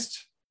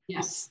exists.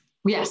 Yes.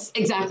 Yes,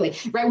 exactly.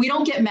 Right. We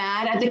don't get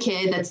mad at the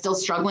kid that's still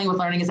struggling with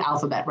learning his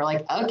alphabet. We're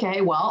like,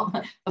 okay, well,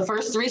 the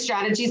first 3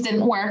 strategies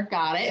didn't work.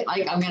 Got it.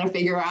 Like, I'm going to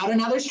figure out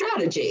another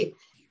strategy.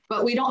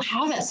 But we don't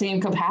have that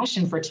same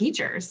compassion for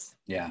teachers.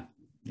 Yeah.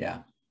 Yeah.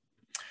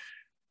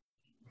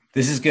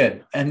 This is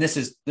good. And this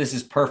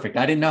is perfect.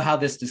 I didn't know how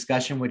this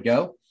discussion would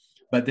go,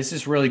 but this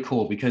is really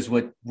cool because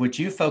what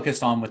you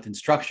focused on with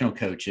instructional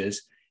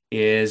coaches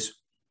is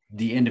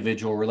the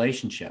individual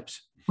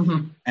relationships.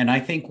 Mm-hmm. And I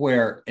think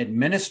where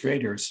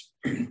administrators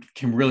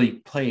can really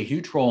play a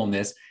huge role in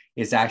this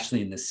is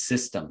actually in the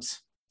systems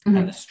mm-hmm.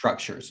 and the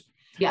structures.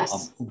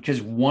 Yes.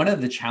 Because one of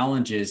the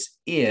challenges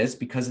is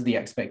because of the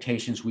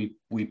expectations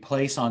we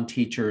place on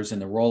teachers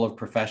and the role of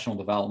professional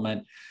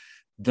development,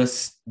 the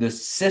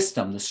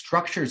system, the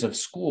structures of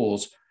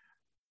schools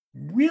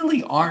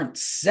really aren't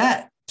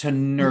set to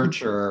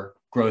nurture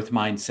mm-hmm. growth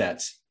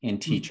mindsets in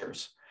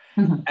teachers.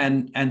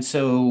 Mm-hmm. And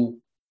so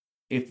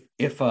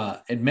if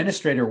a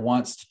administrator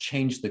wants to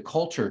change the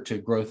culture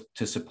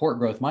to support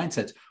growth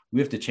mindsets, we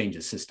have to change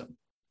the system.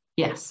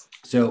 Yes.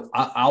 So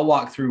I'll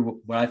walk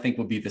through what I think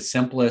would be the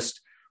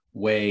simplest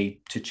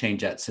way to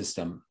change that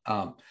system.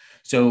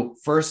 So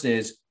first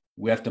is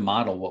we have to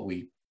model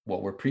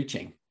what we're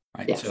preaching,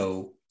 right? Yes.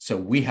 So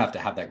we have to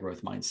have that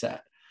growth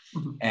mindset.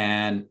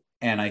 Mm-hmm.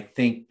 And I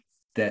think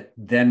that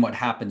then what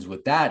happens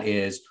with that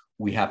is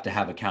we have to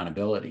have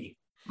accountability.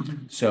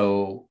 Mm-hmm.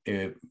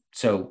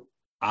 So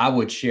I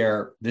would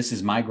share, this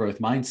is my growth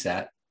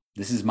mindset.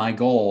 This is my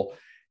goal.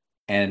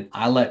 And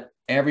I let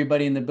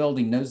everybody in the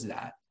building knows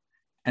that.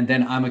 And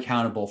then I'm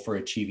accountable for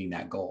achieving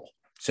that goal.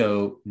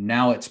 So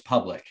now it's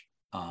public.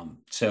 And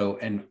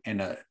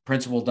a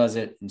principal does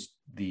it,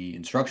 the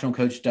instructional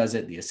coach does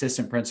it, the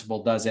assistant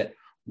principal does it.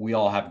 We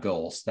all have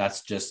goals.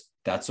 That's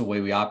the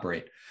way we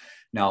operate.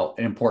 Now,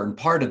 an important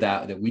part of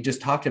that we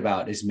just talked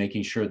about is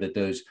making sure that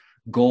those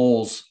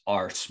goals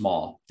are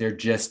small. They're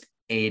just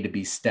A to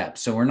B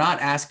steps. So we're not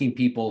asking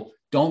people,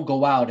 don't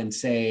go out and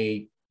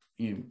say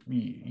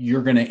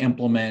you're going to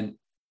implement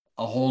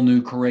a whole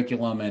new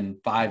curriculum and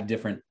 5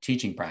 different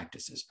teaching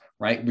practices,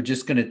 right? We're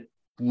just going to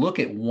look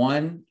at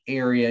one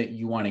area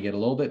you want to get a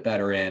little bit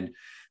better in.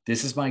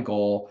 This is my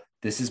goal.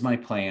 This is my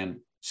plan.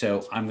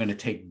 So I'm going to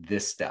take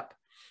this step.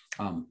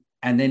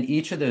 And then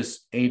each of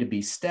those A to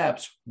B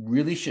steps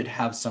really should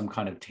have some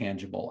kind of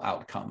tangible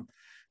outcome.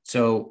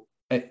 So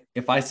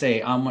if I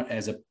say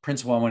as a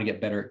principal, I want to get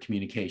better at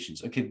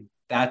communications. Okay,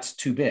 that's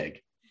too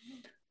big.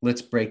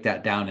 Let's break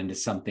that down into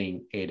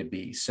something A to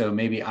B. So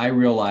maybe I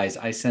realize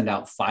I send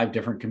out 5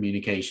 different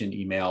communication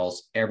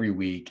emails every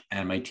week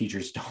and my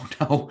teachers don't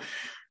know,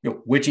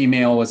 which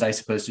email was I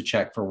supposed to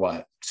check for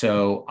what.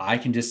 So I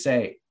can just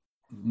say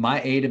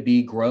my A to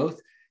B growth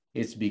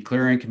is to be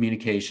clear in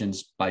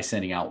communications by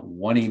sending out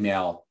one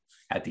email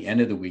at the end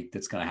of the week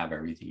that's going to have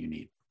everything you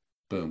need.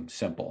 Boom,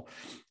 simple.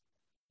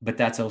 But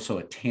that's also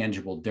a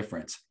tangible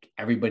difference.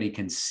 Everybody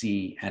can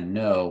see and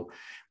know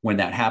when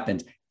that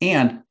happens.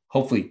 And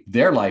hopefully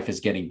their life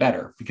is getting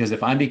better, because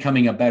if I'm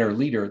becoming a better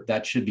leader,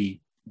 that should be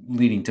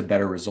leading to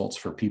better results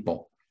for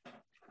people.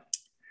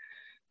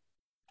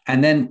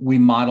 And then we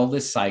model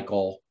this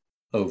cycle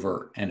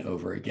over and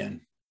over again.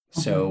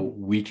 So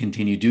we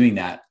continue doing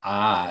that.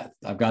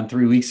 I've gone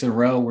 3 weeks in a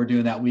row. We're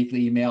doing that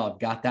weekly email. I've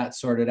got that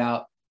sorted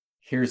out.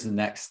 Here's the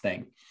next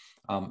thing.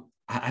 I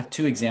have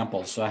 2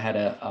 examples. So I had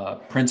a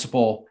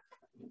principal,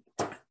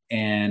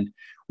 and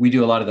we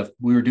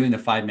were doing the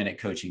 5-minute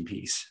coaching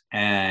piece.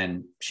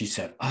 And she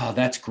said, "Oh,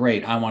 that's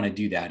great. I want to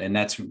do that." And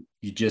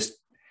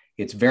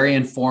it's very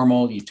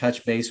informal. You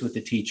touch base with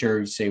the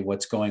teacher. You say,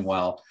 what's going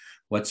well?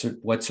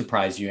 What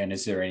surprised you? And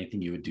is there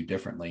anything you would do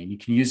differently? And you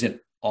can use it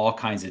all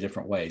kinds of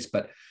different ways,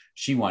 but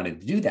she wanted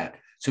to do that.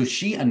 So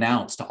she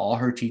announced to all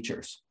her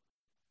teachers,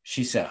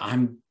 she said,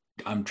 I'm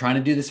trying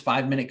to do this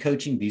 5-minute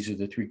coaching. These are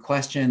the 3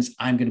 questions.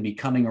 I'm going to be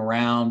coming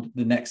around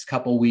the next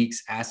couple of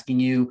weeks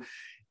asking you.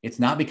 It's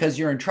not because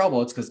you're in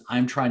trouble. It's because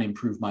I'm trying to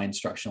improve my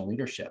instructional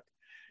leadership.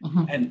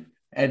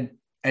 Mm-hmm.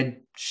 And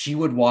she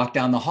would walk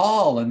down the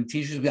hall and the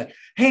teachers would be like,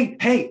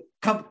 hey,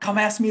 come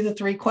ask me the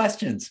 3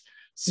 questions.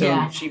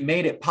 So She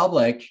made it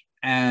public,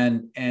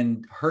 and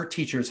her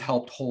teachers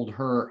helped hold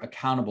her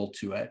accountable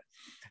to it.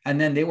 And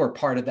then they were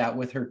part of that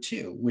with her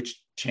too, which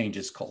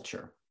changes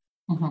culture.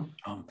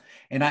 Mm-hmm.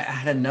 And I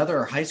had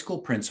another high school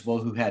principal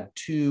who had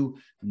 2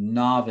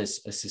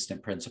 novice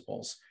assistant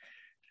principals.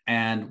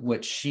 And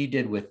what she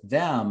did with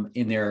them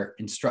in their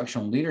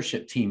instructional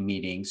leadership team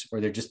meetings,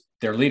 or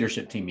their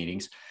leadership team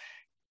meetings,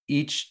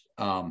 each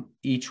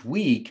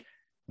week,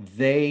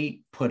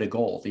 they put a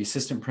goal. The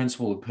assistant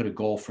principal would put a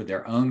goal for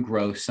their own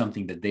growth,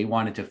 something that they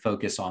wanted to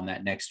focus on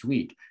that next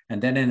week.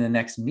 And then in the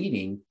next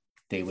meeting,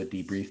 they would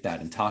debrief that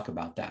and talk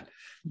about that.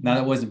 Now,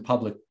 that wasn't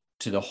public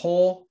to the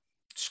whole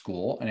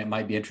school, and it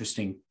might be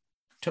interesting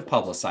to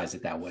publicize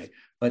it that way.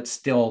 But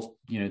still,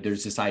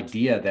 there's this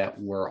idea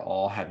that we're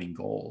all having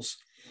goals.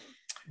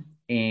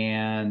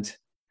 And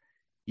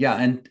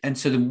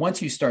so then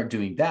once you start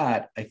doing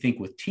that, I think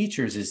with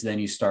teachers is then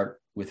you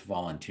start with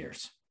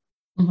volunteers,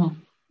 mm-hmm.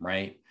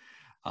 right?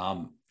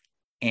 Um,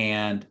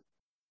 and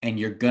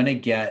you're going to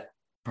get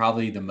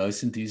probably the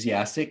most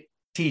enthusiastic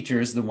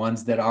teachers, the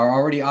ones that are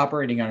already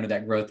operating under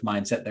that growth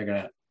mindset. They're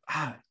going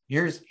to,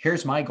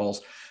 here's my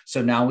goals.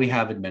 So now we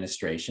have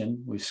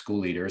administration, we have school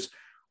leaders,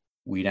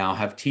 we now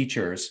have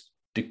teachers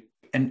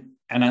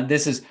and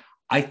this is,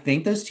 I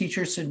think those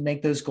teachers should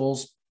make those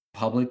goals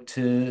public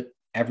to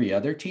every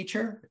other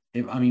teacher.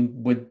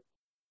 Would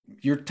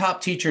your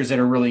top teachers that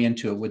are really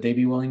into it, would they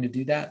be willing to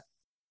do that?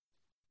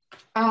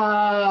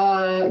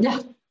 Yeah,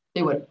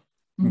 they would.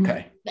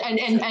 Okay.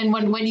 And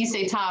when you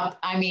say top,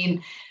 I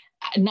mean,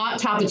 not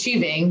top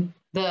achieving,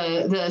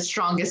 the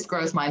strongest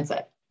growth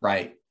mindset.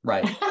 Right.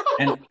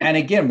 And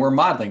again, we're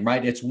modeling,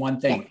 right? It's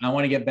one thing. I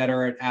want to get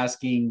better at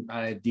asking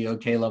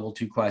DOK level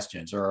 2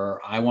 questions,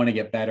 or I want to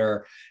get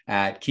better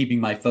at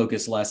keeping my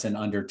focus lesson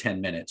under 10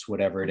 minutes,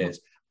 whatever it is,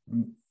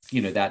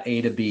 that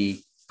A to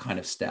B kind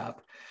of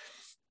step.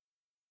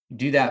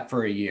 Do that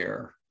for a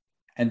year.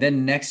 And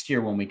then next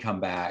year, when we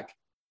come back,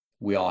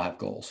 we all have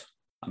goals.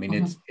 I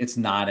mean, it's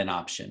not an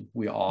option.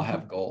 We all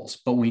have goals,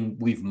 but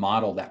we've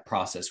modeled that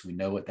process. We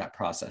know what that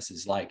process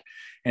is like.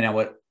 And I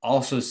would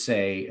also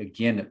say,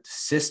 again, the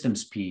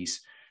systems piece,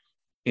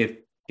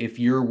 if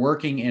you're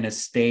working in a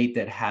state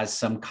that has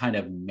some kind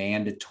of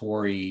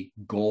mandatory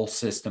goal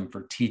system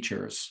for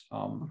teachers,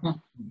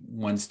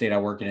 one state I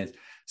work in is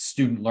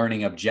student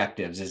learning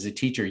objectives. As a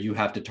teacher, you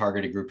have to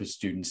target a group of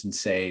students and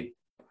say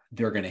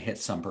they're going to hit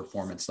some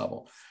performance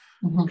level.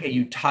 Okay,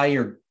 you tie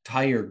your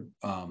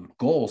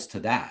goals to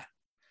that.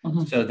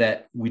 So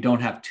that we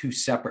don't have two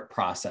separate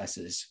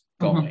processes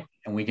going.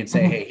 And we can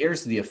say, hey,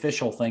 here's the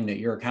official thing that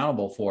you're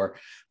accountable for,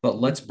 but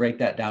let's break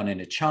that down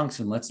into chunks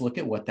and let's look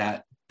at what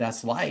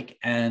that's like.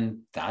 And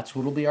that's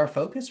what will be our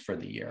focus for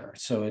the year.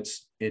 So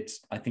it's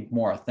I think,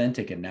 more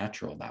authentic and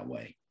natural that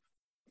way.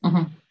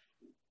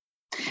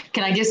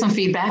 Can I give some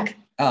feedback?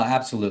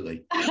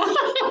 Absolutely.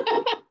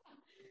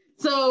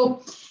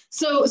 So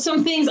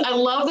some things, I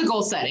love the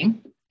goal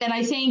setting. And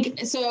I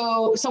think,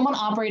 so someone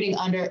operating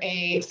under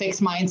a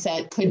fixed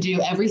mindset could do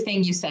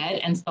everything you said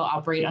and still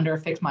operate under a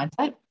fixed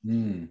mindset.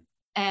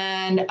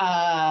 And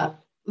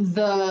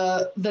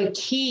the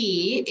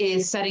key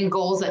is setting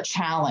goals that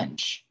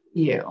challenge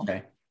you.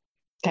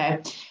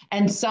 Okay.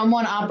 And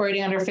someone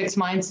operating under a fixed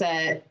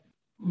mindset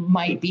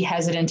might be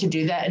hesitant to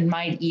do that and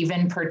might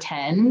even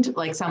pretend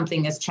like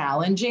something is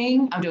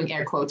challenging. I'm doing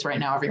air quotes right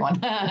now, everyone.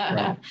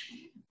 Right.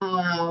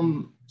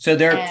 So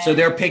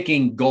they're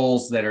picking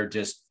goals that are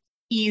just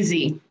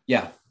easy.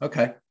 Yeah.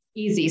 Okay.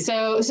 Easy.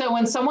 So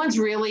when someone's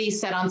really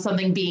set on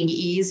something being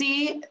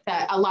easy,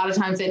 that a lot of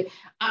times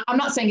I'm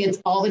not saying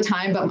it's all the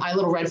time, but my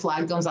little red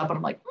flag goes up and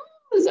I'm like,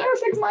 is there a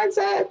fixed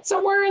mindset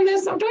somewhere in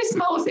this? Do I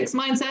smell a fixed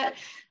mindset?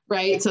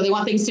 Right. So they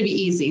want things to be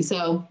easy.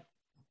 So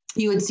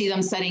you would see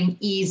them setting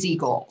easy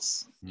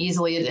goals,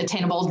 easily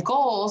attainable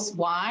goals.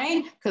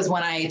 Why? Because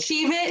when I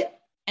achieve it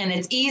and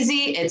it's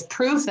easy, it's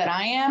proof that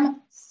I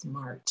am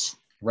smart.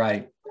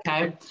 Right.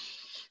 Okay.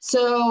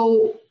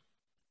 So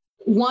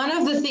one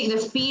of the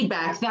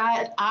feedback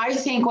that I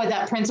think what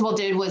that principal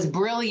did was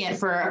brilliant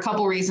for a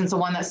couple reasons. The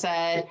one that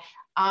said,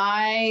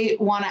 I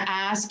want to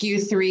ask you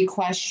 3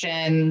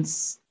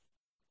 questions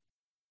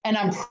and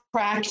I'm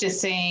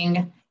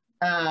practicing.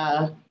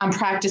 I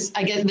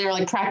guess they're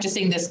like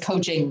practicing this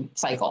coaching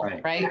cycle,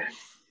 right?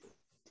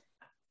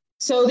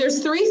 So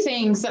there's 3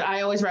 things that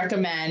I always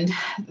recommend.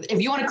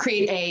 If you want to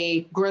create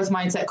a growth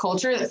mindset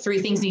culture, that 3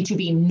 things need to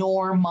be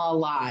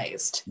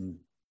normalized.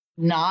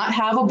 Not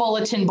have a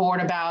bulletin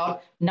board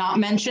about, not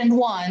mentioned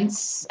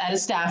once at a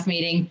staff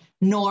meeting,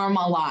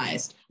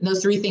 normalized. And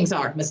those 3 things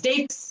are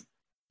mistakes,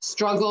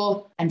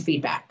 struggle, and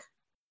feedback.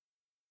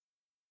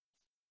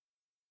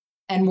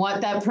 And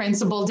what that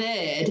principal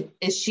did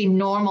is she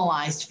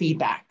normalized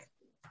feedback.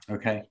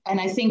 Okay.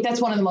 And I think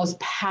that's one of the most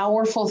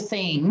powerful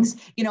things,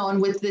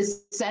 and with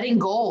this setting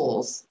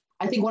goals,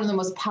 I think one of the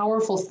most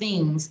powerful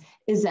things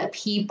is that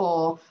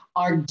people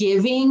are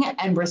giving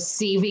and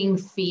receiving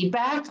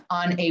feedback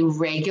on a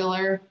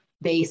regular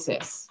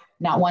basis,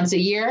 not once a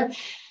year.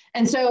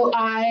 And so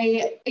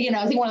I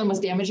think one of the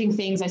most damaging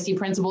things I see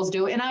principals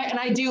do, and I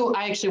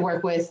actually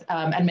work with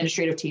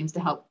administrative teams to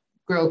help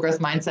grow growth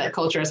mindset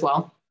culture as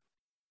well.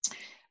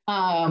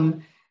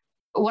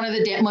 One of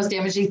the most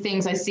damaging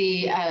things I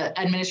see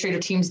administrative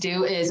teams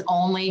do is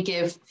only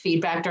give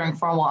feedback during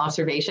formal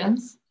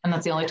observations. And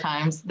that's the only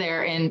times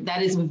they're in.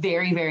 That is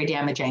very, very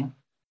damaging.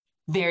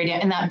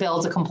 And that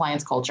builds a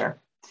compliance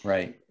culture.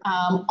 Right.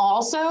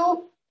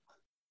 Also,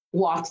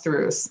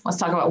 walkthroughs. Let's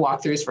talk about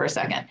walkthroughs for a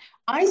second.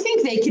 I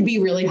think they could be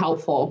really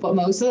helpful, but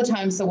most of the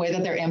times the way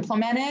that they're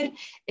implemented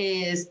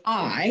is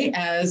I,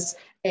 as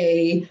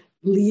a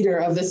leader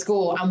of the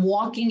school, I'm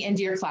walking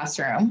into your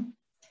classroom.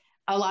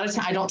 A lot of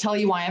time I don't tell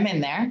you why I'm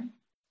in there.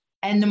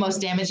 And the most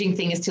damaging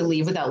thing is to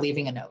leave without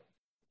leaving a note.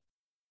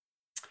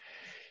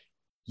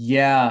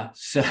 Yeah.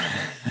 So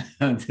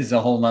this is a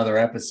whole nother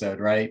episode,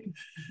 right?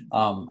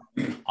 On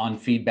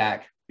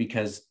feedback,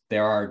 because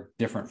there are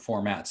different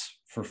formats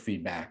for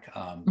feedback,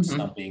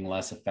 some being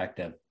less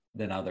effective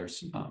than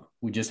others.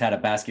 We just had a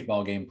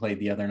basketball game played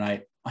the other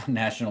night on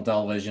national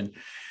television.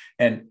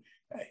 And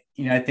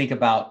I think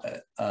about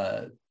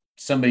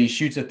somebody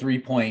shoots a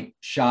 3-point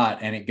shot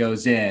and it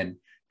goes in,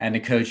 and the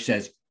coach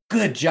says,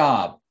 "Good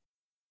job."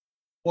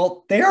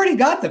 Well, they already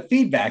got the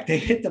feedback. They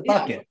hit the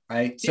bucket,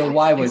 right? So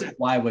why was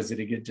it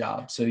a good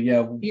job? So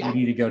we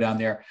need to go down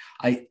there.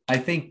 I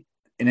think,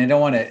 and I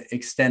don't want to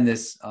extend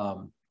this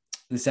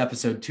this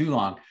episode too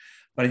long,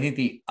 but I think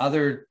the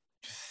other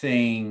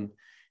thing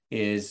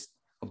is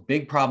a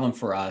big problem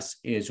for us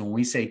is when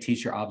we say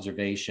teacher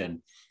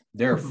observation,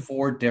 there are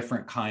 4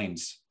 different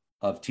kinds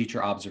of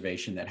teacher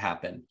observation that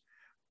happen,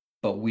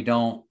 but we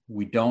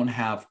don't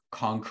have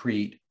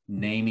concrete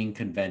naming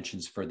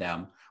conventions for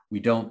them. We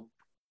don't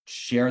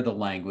share the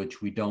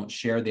language. We don't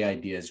share the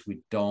ideas.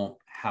 We don't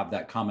have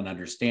that common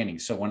understanding.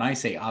 So when I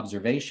say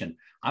observation,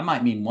 I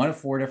might mean one of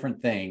 4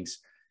 different things,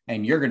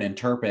 and you're going to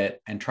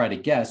interpret and try to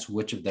guess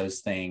which of those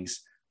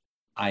things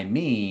I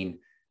mean.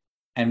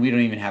 And we don't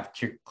even have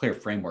clear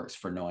frameworks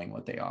for knowing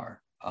what they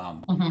are.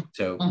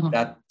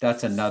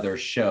 That's another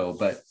show.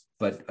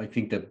 But I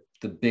think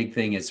the big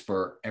thing is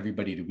for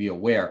everybody to be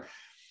aware.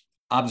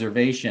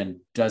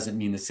 Observation doesn't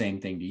mean the same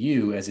thing to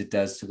you as it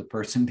does to the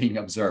person being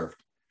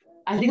observed.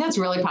 I think that's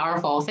really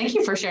powerful. Thank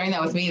you for sharing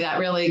that with me. That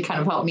really kind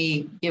of helped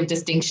me give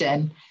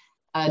distinction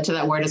to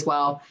that word as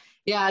well.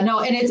 Yeah, no,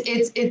 and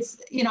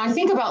it's I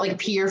think about like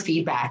peer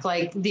feedback,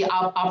 like the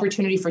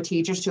opportunity for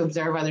teachers to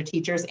observe other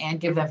teachers and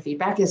give them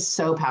feedback is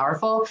so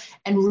powerful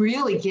and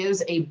really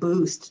gives a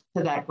boost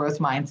to that growth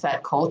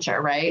mindset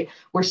culture, right?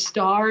 We're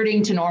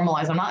starting to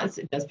normalize. I'm not,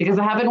 just because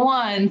it happened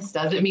once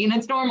doesn't mean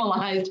it's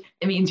normalized.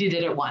 It means you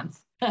did it once.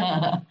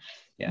 Yeah.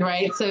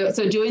 Right. So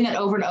doing that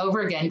over and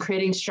over again,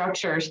 creating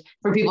structures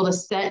for people to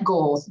set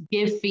goals,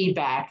 give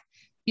feedback,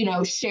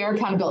 share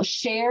accountability,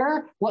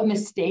 share what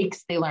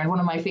mistakes they learned. One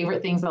of my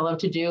favorite things I love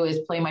to do is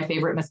play my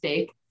favorite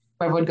mistake,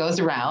 where everyone goes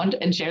around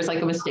and shares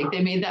like a mistake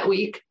they made that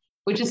week,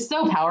 which is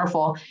so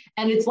powerful.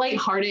 And it's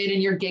lighthearted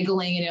and you're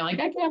giggling and you're like,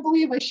 I can't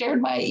believe I shared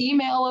my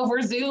email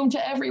over Zoom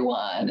to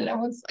everyone. And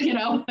everyone's,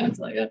 it's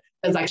like,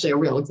 that's actually a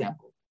real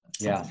example.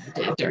 Yeah.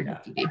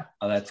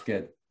 Oh, that's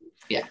good.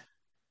 Yeah.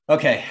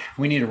 Okay,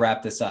 we need to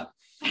wrap this up.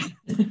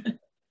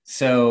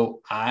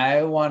 So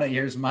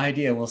here's my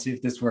idea. We'll see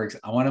if this works.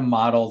 I want to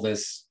model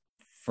this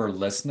for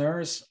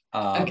listeners.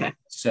 Okay.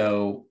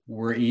 So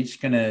we're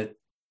each going to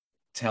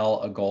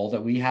tell a goal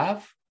that we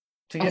have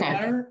to get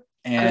better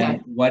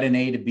and what an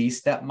A to B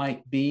step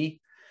might be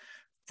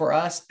for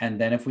us. And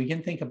then if we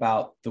can think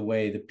about the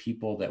way the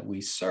people that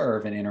we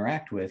serve and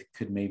interact with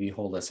could maybe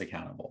hold us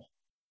accountable.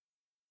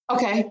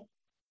 Okay,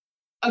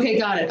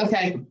 got it.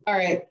 Okay, all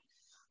right.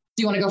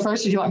 Do you want to go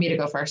first or do you want me to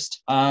go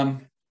first?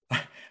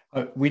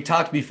 We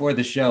talked before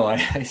the show.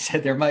 I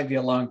said there might be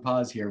a long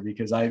pause here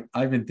because I've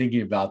been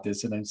thinking about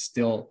this and I'm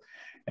still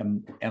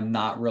am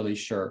not really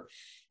sure.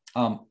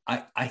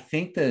 I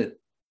think that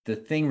the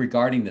thing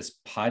regarding this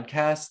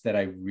podcast that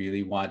I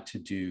really want to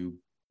do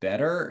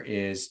better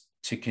is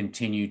to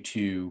continue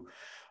to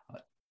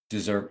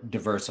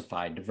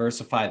diversify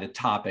the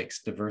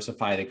topics,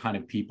 diversify the kind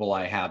of people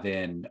I have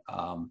in,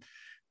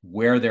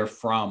 where they're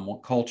from,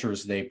 what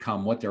cultures they've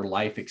come, what their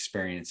life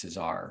experiences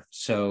are.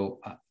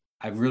 So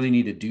I really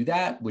need to do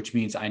that, which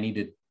means I need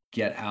to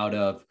get out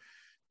of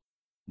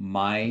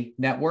my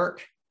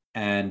network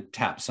and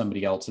tap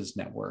somebody else's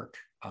network.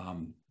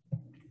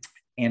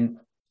 And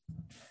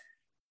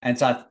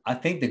so I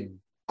think the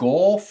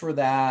goal for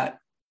that,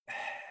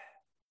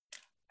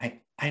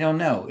 I don't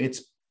know.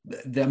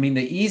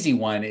 The easy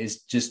one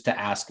is just to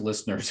ask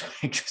listeners,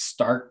 like,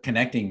 start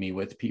connecting me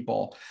with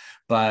people.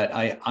 But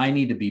I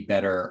need to be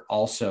better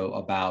also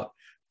about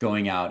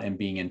going out and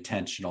being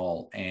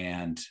intentional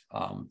and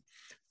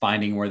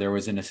finding where there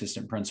was an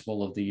assistant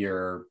principal of the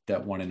year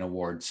that won an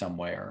award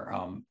somewhere,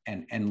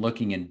 and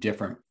looking in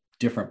different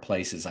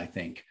places, I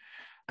think.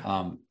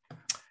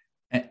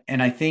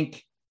 And I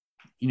think,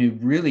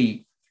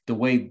 really the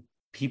way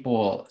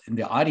people in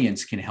the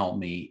audience can help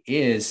me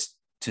is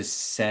to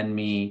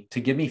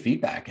give me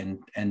feedback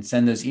and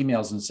send those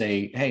emails and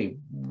say, hey,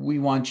 we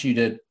want you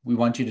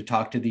to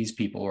talk to these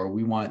people, or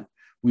we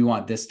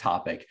want this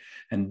topic.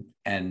 And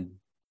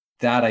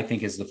that, I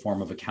think, is the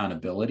form of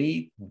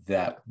accountability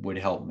that would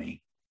help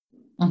me.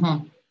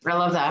 Mm-hmm. I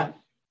love that.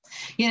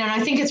 And I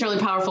think it's really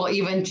powerful,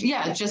 even,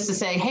 just to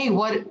say, hey,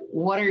 what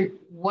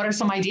are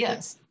some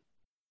ideas?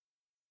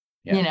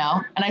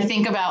 Yeah. And I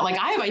think about, like,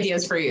 I have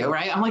ideas for you,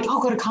 right? I'm like,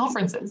 go to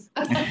conferences.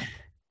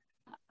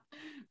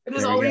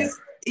 There's all these,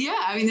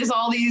 there's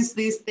all these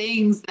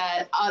things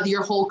that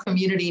your whole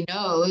community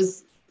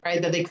knows,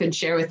 right, that they could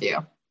share with you.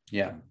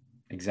 Yeah,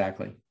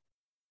 exactly.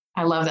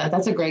 I love that.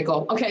 That's a great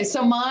goal. Okay,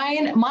 so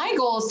my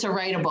goal is to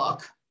write a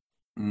book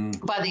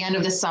by the end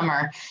of this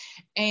summer.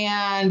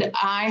 And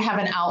I have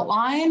an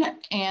outline,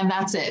 and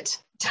that's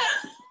it.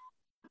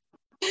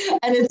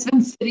 And it's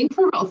been sitting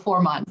for about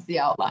 4 months, the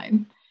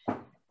outline.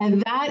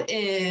 And that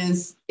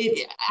is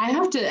it. I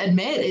have to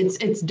admit,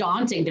 it's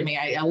daunting to me.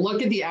 I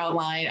look at the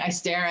outline, I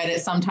stare at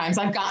it sometimes.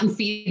 I've gotten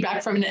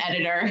feedback from an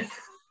editor.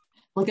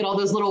 Look at all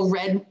those little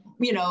red,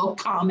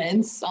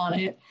 comments on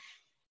it.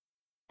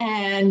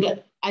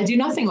 And I do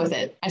nothing with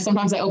it.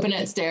 Sometimes I open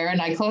it, stare,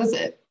 and I close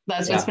it.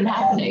 That's what's been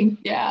happening.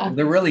 Yeah.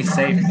 They're really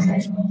safe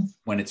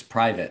when it's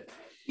private.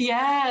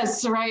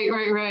 Yes.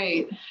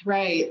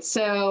 Right.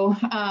 So,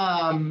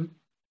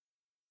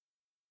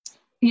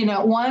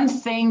 one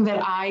thing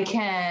that I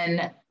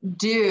can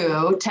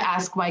do to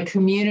ask my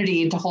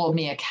community to hold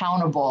me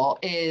accountable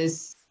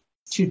is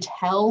to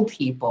tell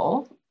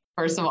people,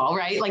 first of all,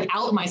 right? Like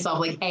out myself,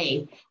 like,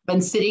 hey, I've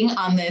been sitting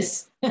on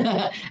this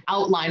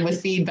outline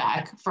with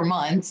feedback for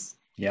months.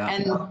 Yeah.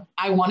 And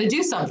I want to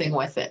do something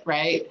with it,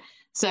 right?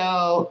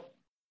 So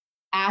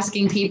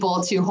asking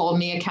people to hold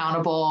me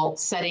accountable,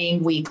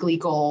 setting weekly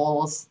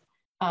goals.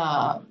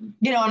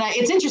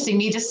 It's interesting,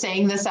 me just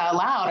saying this out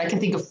loud, I can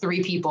think of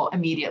 3 people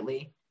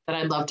immediately that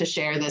I'd love to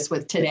share this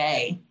with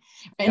today.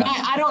 And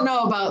I don't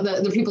know about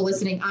the people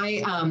listening.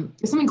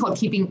 There's something called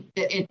keeping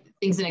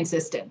things in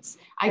existence.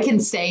 I can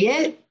say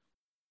it,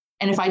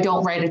 and if I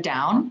don't write it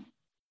down,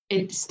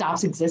 it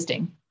stops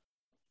existing.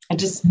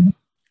 It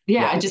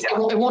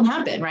won't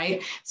happen,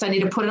 right? So I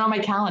need to put it on my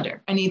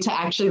calendar. I need to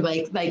actually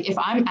like if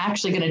I'm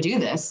actually going to do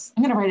this,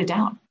 I'm going to write it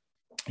down.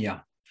 Yeah.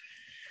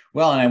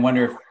 Well, and I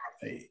wonder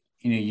if,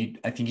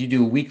 I think you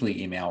do a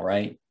weekly email,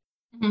 right?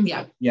 Mm-hmm.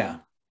 Yeah. Yeah.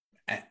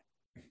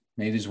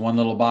 Maybe there's one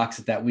little box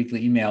at that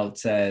weekly email that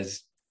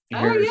says,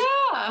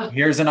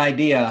 here's an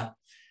idea.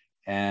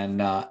 And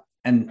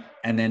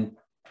then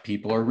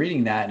people are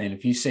reading that. And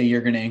if you say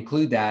you're going to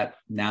include that,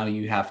 now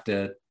you have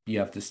to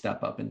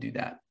step up and do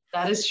that.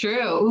 That is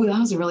true. Ooh, that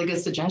was a really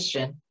good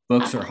suggestion.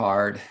 Books are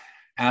hard.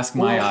 Ask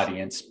my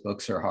audience.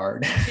 Books are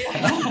hard.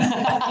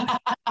 Yeah.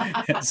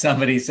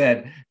 Somebody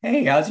said,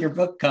 hey, how's your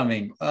book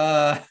coming?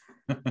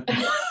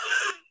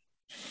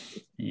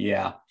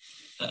 Yeah.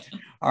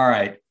 All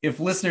right. If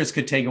listeners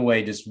could take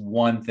away just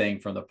one thing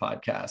from the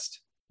podcast,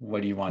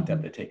 what do you want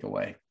them to take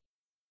away?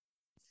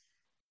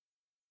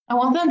 I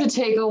want them to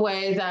take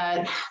away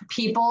that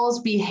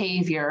people's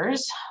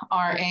behaviors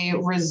are a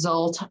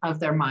result of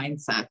their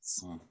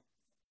mindsets.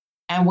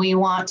 And we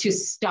want to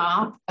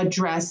stop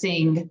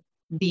addressing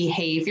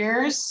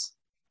behaviors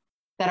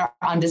that are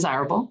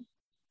undesirable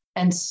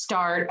and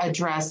start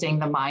addressing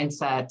the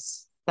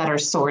mindsets that are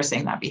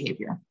sourcing that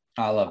behavior.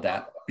 I love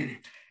that.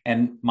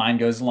 And mine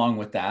goes along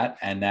with that.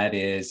 And that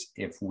is,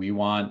 if we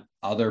want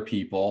other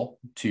people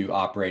to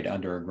operate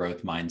under a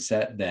growth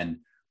mindset, then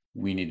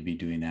we need to be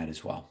doing that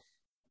as well.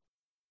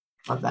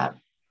 Love that.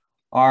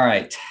 All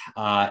right.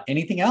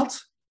 Anything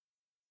else?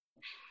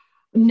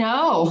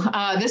 No,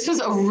 this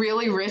was a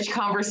really rich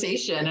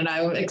conversation, and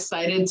I'm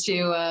excited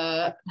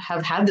to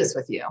have had this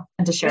with you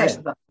and to share it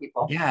with other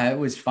people. Yeah, it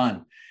was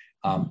fun.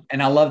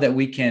 And I love that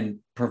we can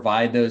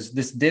provide those.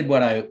 This did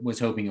what I was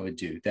hoping it would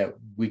do, that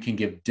we can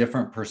give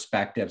different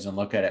perspectives and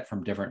look at it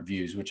from different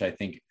views, which I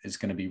think is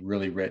going to be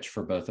really rich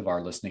for both of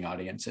our listening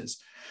audiences.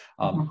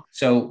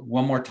 So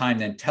one more time,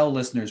 then tell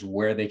listeners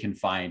where they can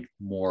find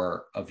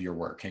more of your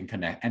work and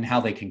connect, and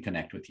how they can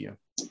connect with you.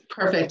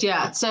 Perfect.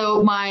 Yeah.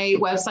 So my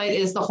website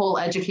is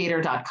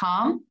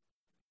thewholeeducator.com.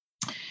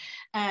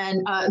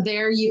 And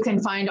there you can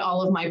find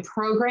all of my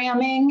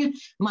programming.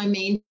 My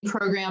main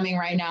programming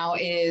right now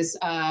is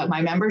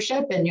my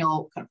membership, and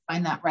you'll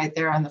find that right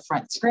there on the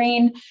front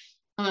screen.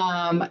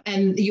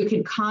 And you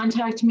can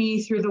contact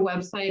me through the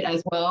website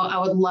as well. I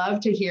would love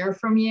to hear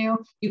from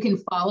you. You can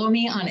follow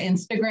me on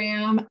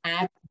Instagram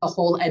at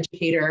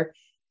thewholeeducator.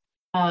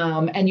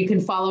 And you can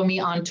follow me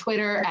on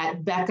Twitter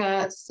at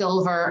Becca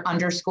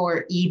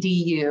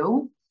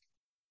Silver_edu.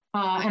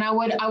 And I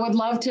would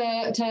love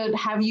to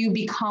have you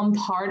become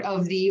part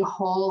of the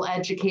Whole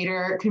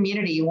Educator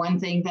community. One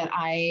thing that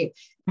I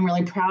am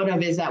really proud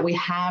of is that we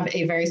have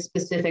a very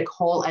specific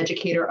Whole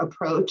Educator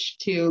approach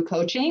to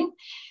coaching,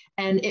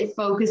 and it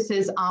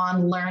focuses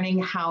on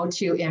learning how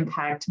to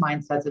impact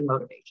mindsets and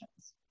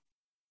motivations.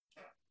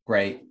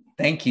 Great.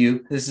 Thank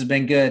you. This has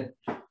been good.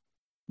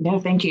 Yeah,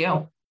 thank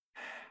you.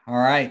 All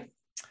right.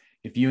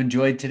 If you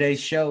enjoyed today's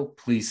show,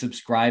 please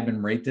subscribe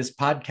and rate this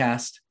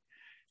podcast.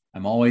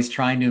 I'm always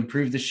trying to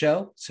improve the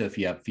show. So if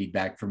you have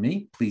feedback for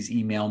me, please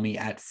email me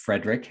at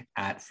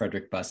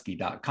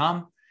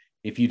frederick@frederickbuskey.com.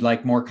 If you'd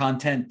like more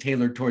content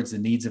tailored towards the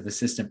needs of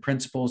assistant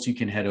principals, you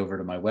can head over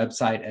to my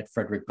website at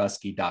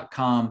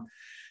frederickbuskey.com.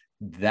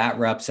 That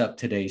wraps up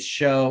today's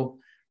show.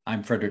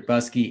 I'm Frederick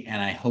Buskey,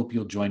 and I hope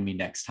you'll join me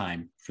next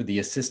time for the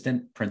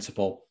Assistant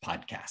Principal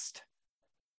Podcast.